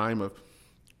all the time of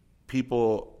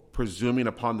people presuming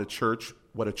upon the church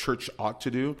what a church ought to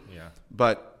do. Yeah.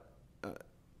 But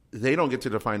they don't get to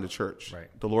define the church. Right.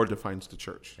 The Lord defines the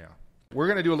church. Yeah. We're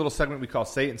going to do a little segment we call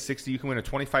Say It in 60. You can win a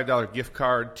 $25 gift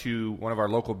card to one of our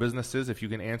local businesses if you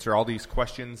can answer all these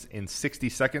questions in 60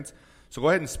 seconds. So go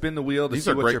ahead and spin the wheel to see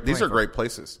what you're playing These are for. great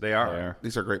places. They are.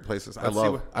 These are great places. Let's I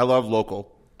love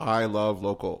local. I love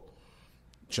local.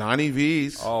 Johnny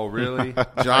V's. Oh, really?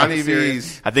 Johnny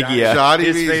V's. I think Johnny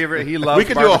his V's. favorite. He loves We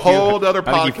could do a whole other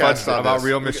podcast about this.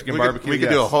 real Michigan barbecue. We could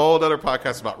do a whole other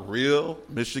podcast about real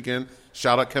Michigan.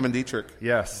 Shout out Kevin Dietrich.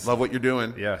 Yes. Love what you're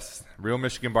doing. Yes. Real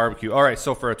Michigan barbecue. All right.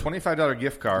 So for a $25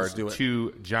 gift card do it.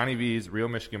 to Johnny V's Real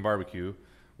Michigan barbecue,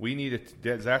 we need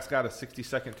Zach's got a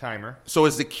 60-second timer. So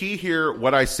is the key here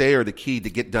what I say or the key to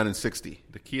get done in 60?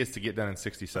 The key is to get done in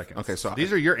 60 seconds. Okay, so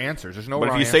these are your answers. There's no But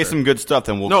if wrong you say answer. some good stuff,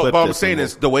 then we'll No, clip but what I'm this saying and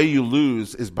is the way you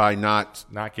lose is by not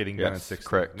Not getting done in Yes, 60.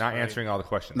 correct. Not answering all the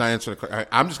questions. answering the question.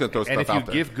 I'm just going to throw And stuff if out you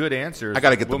there. give good answers, I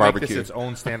gotta get the we'll barbecue. make this its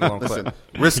own standalone clip.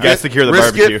 Brisket, gotta secure the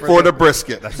brisket barbecue. for the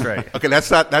brisket. That's right. Okay,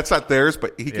 that's not theirs,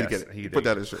 but he can Yes, get it. he He did. put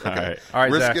that as okay. All right. All right,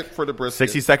 Brisket Zach. for the brisket.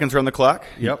 60 seconds are on the clock.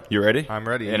 Yep. You ready? I'm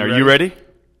ready. And You are you ready?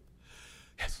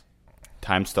 Yes.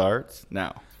 Time starts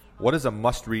now. What is a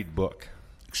must-read book?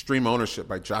 Extreme Ownership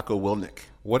by Jocko Willink.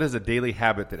 What is a daily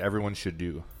habit that everyone should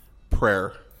do?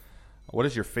 Prayer. What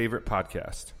is your favorite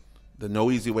podcast? The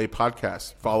No Easy Way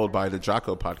podcast, followed by the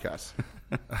Jocko podcast.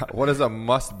 What is a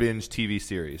must-binge TV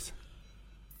series?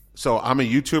 So I'm a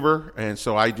YouTuber, and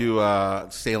so I do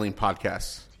sailing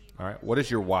podcasts. All right. What is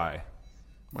your why?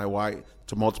 My why?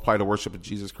 To multiply the worship of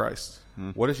Jesus Christ.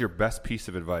 What is your best piece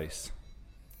of advice?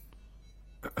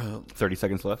 30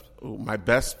 seconds left. Ooh, my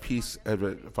best piece of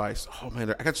advice. Oh,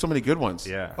 man, I got so many good ones.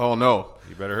 Yeah. Oh, no.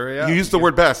 You better hurry up. You use the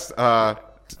word best to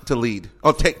lead.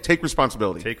 Oh, take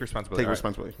responsibility. Take responsibility. Take All right.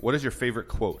 responsibility. What is your favorite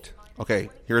quote? Okay,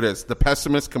 here it is. The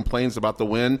pessimist complains about the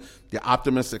wind. The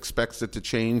optimist expects it to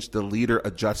change. The leader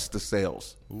adjusts the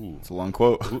sails. Ooh. It's a long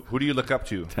quote. Who do you look up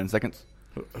to? 10 seconds.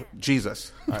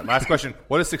 Jesus. All right, last question.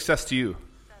 What is success to you?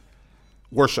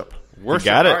 Worship. Worship.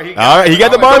 You got it. All All right, he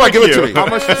got the Come on, barbecue. give it to me. How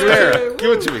much to spare?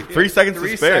 Give it to me. 3 seconds to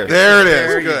 3 spare. seconds. There it is.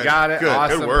 There, Good. You got it. Good.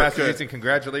 Awesome. Good work. Pastor Good. Gibson,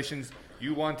 congratulations.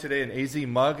 You won today an AZ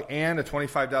mug and a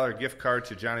 $25 gift card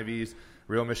to Johnny V's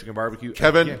Real Michigan Barbecue.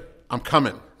 Kevin, Again, I'm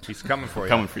coming. he's coming for you.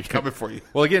 Coming for you. Coming for you.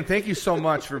 Well, again, thank you so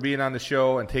much for being on the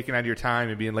show and taking out of your time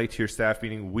and being late to your staff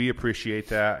meeting. We appreciate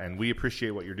that, and we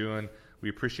appreciate what you're doing. We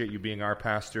appreciate you being our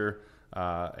pastor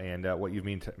and what you've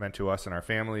meant to us and our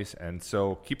families. And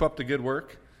so keep up the good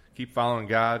work. Keep following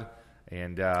God.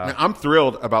 And Now, I'm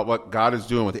thrilled about what God is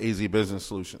doing with AZ Business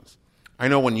Solutions. I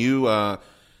know when you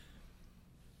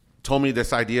told me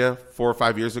this idea 4 or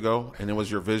 5 years ago, and it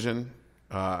was your vision.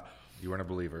 you weren't a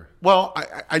believer. Well,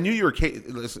 I knew you were.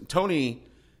 Listen, Tony,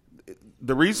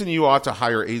 the reason you ought to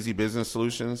hire AZ Business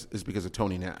Solutions is because of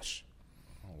Tony Nash.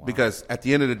 Oh, wow. Because at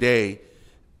the end of the day,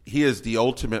 he is the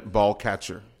ultimate ball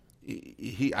catcher.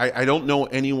 I don't know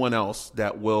anyone else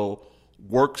that will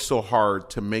work so hard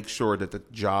to make sure that the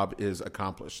job is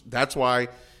accomplished. That's why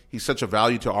he's such a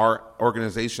value to our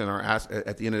organization.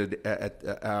 At the end of the day,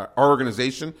 our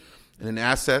organization, and an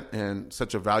asset, and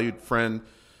such a valued friend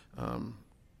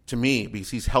to me, because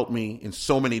he's helped me in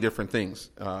so many different things,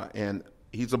 and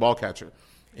he's a ball catcher.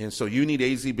 And so you need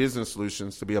AZ Business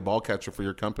Solutions to be a ball catcher for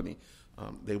your company.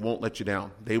 They won't let you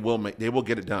down. They will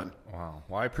get it done. Wow.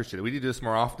 Well, I appreciate it. We need to do this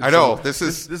more often. I know. So This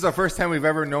is the first time we've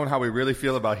ever known how we really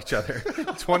feel about each other.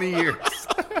 20 years.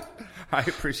 I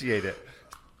appreciate it.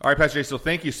 All right, Pastor Jay, so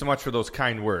thank you so much for those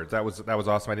kind words. That was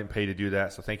awesome. I didn't pay to do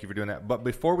that, so thank you for doing that. But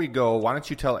before we go, why don't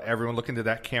you tell everyone, look into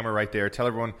that camera right there, tell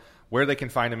everyone where they can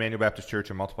find Immanuel Baptist Church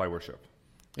and Multiply Worship.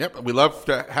 Yep, we'd love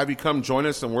to have you come join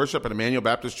us and worship at Immanuel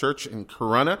Baptist Church in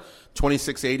Corunna,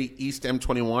 2680 East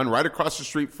M21, right across the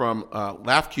street from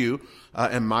LAFQ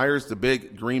and Myers, the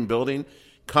big green building.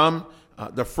 Come.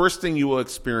 The first thing you will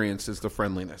experience is the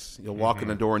friendliness. You'll walk in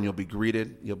the door and you'll be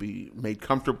greeted. You'll be made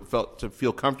comfortable, to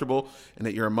feel comfortable, and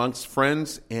that you're amongst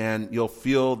friends, and you'll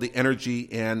feel the energy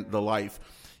and the life.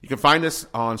 You can find us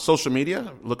on social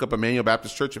media. Look up Immanuel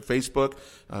Baptist Church at Facebook,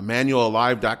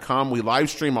 ImmanuelAlive.com. We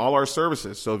live stream all our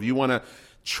services. So if you want to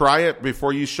try it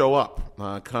before you show up,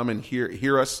 come and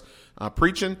hear us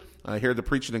preaching. Hear the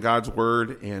preaching of God's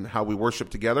word and how we worship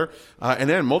together. And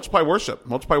then Multiply Worship,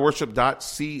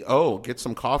 multiplyworship.co. Get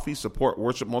some coffee, support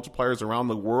worship multipliers around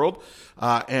the world,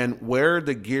 and wear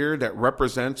the gear that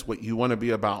represents what you want to be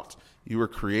about. You were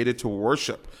created to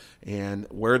worship, and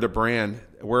wear a brand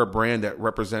that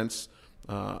represents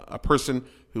a person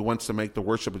who wants to make the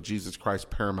worship of Jesus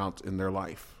Christ paramount in their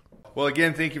life. Well,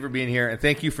 again, thank you for being here, and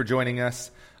thank you for joining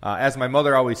us. As my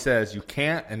mother always says, you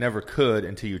can't and never could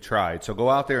until you tried. So go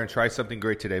out there and try something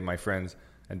great today, my friends,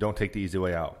 and don't take the easy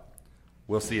way out.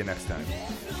 We'll see you next time.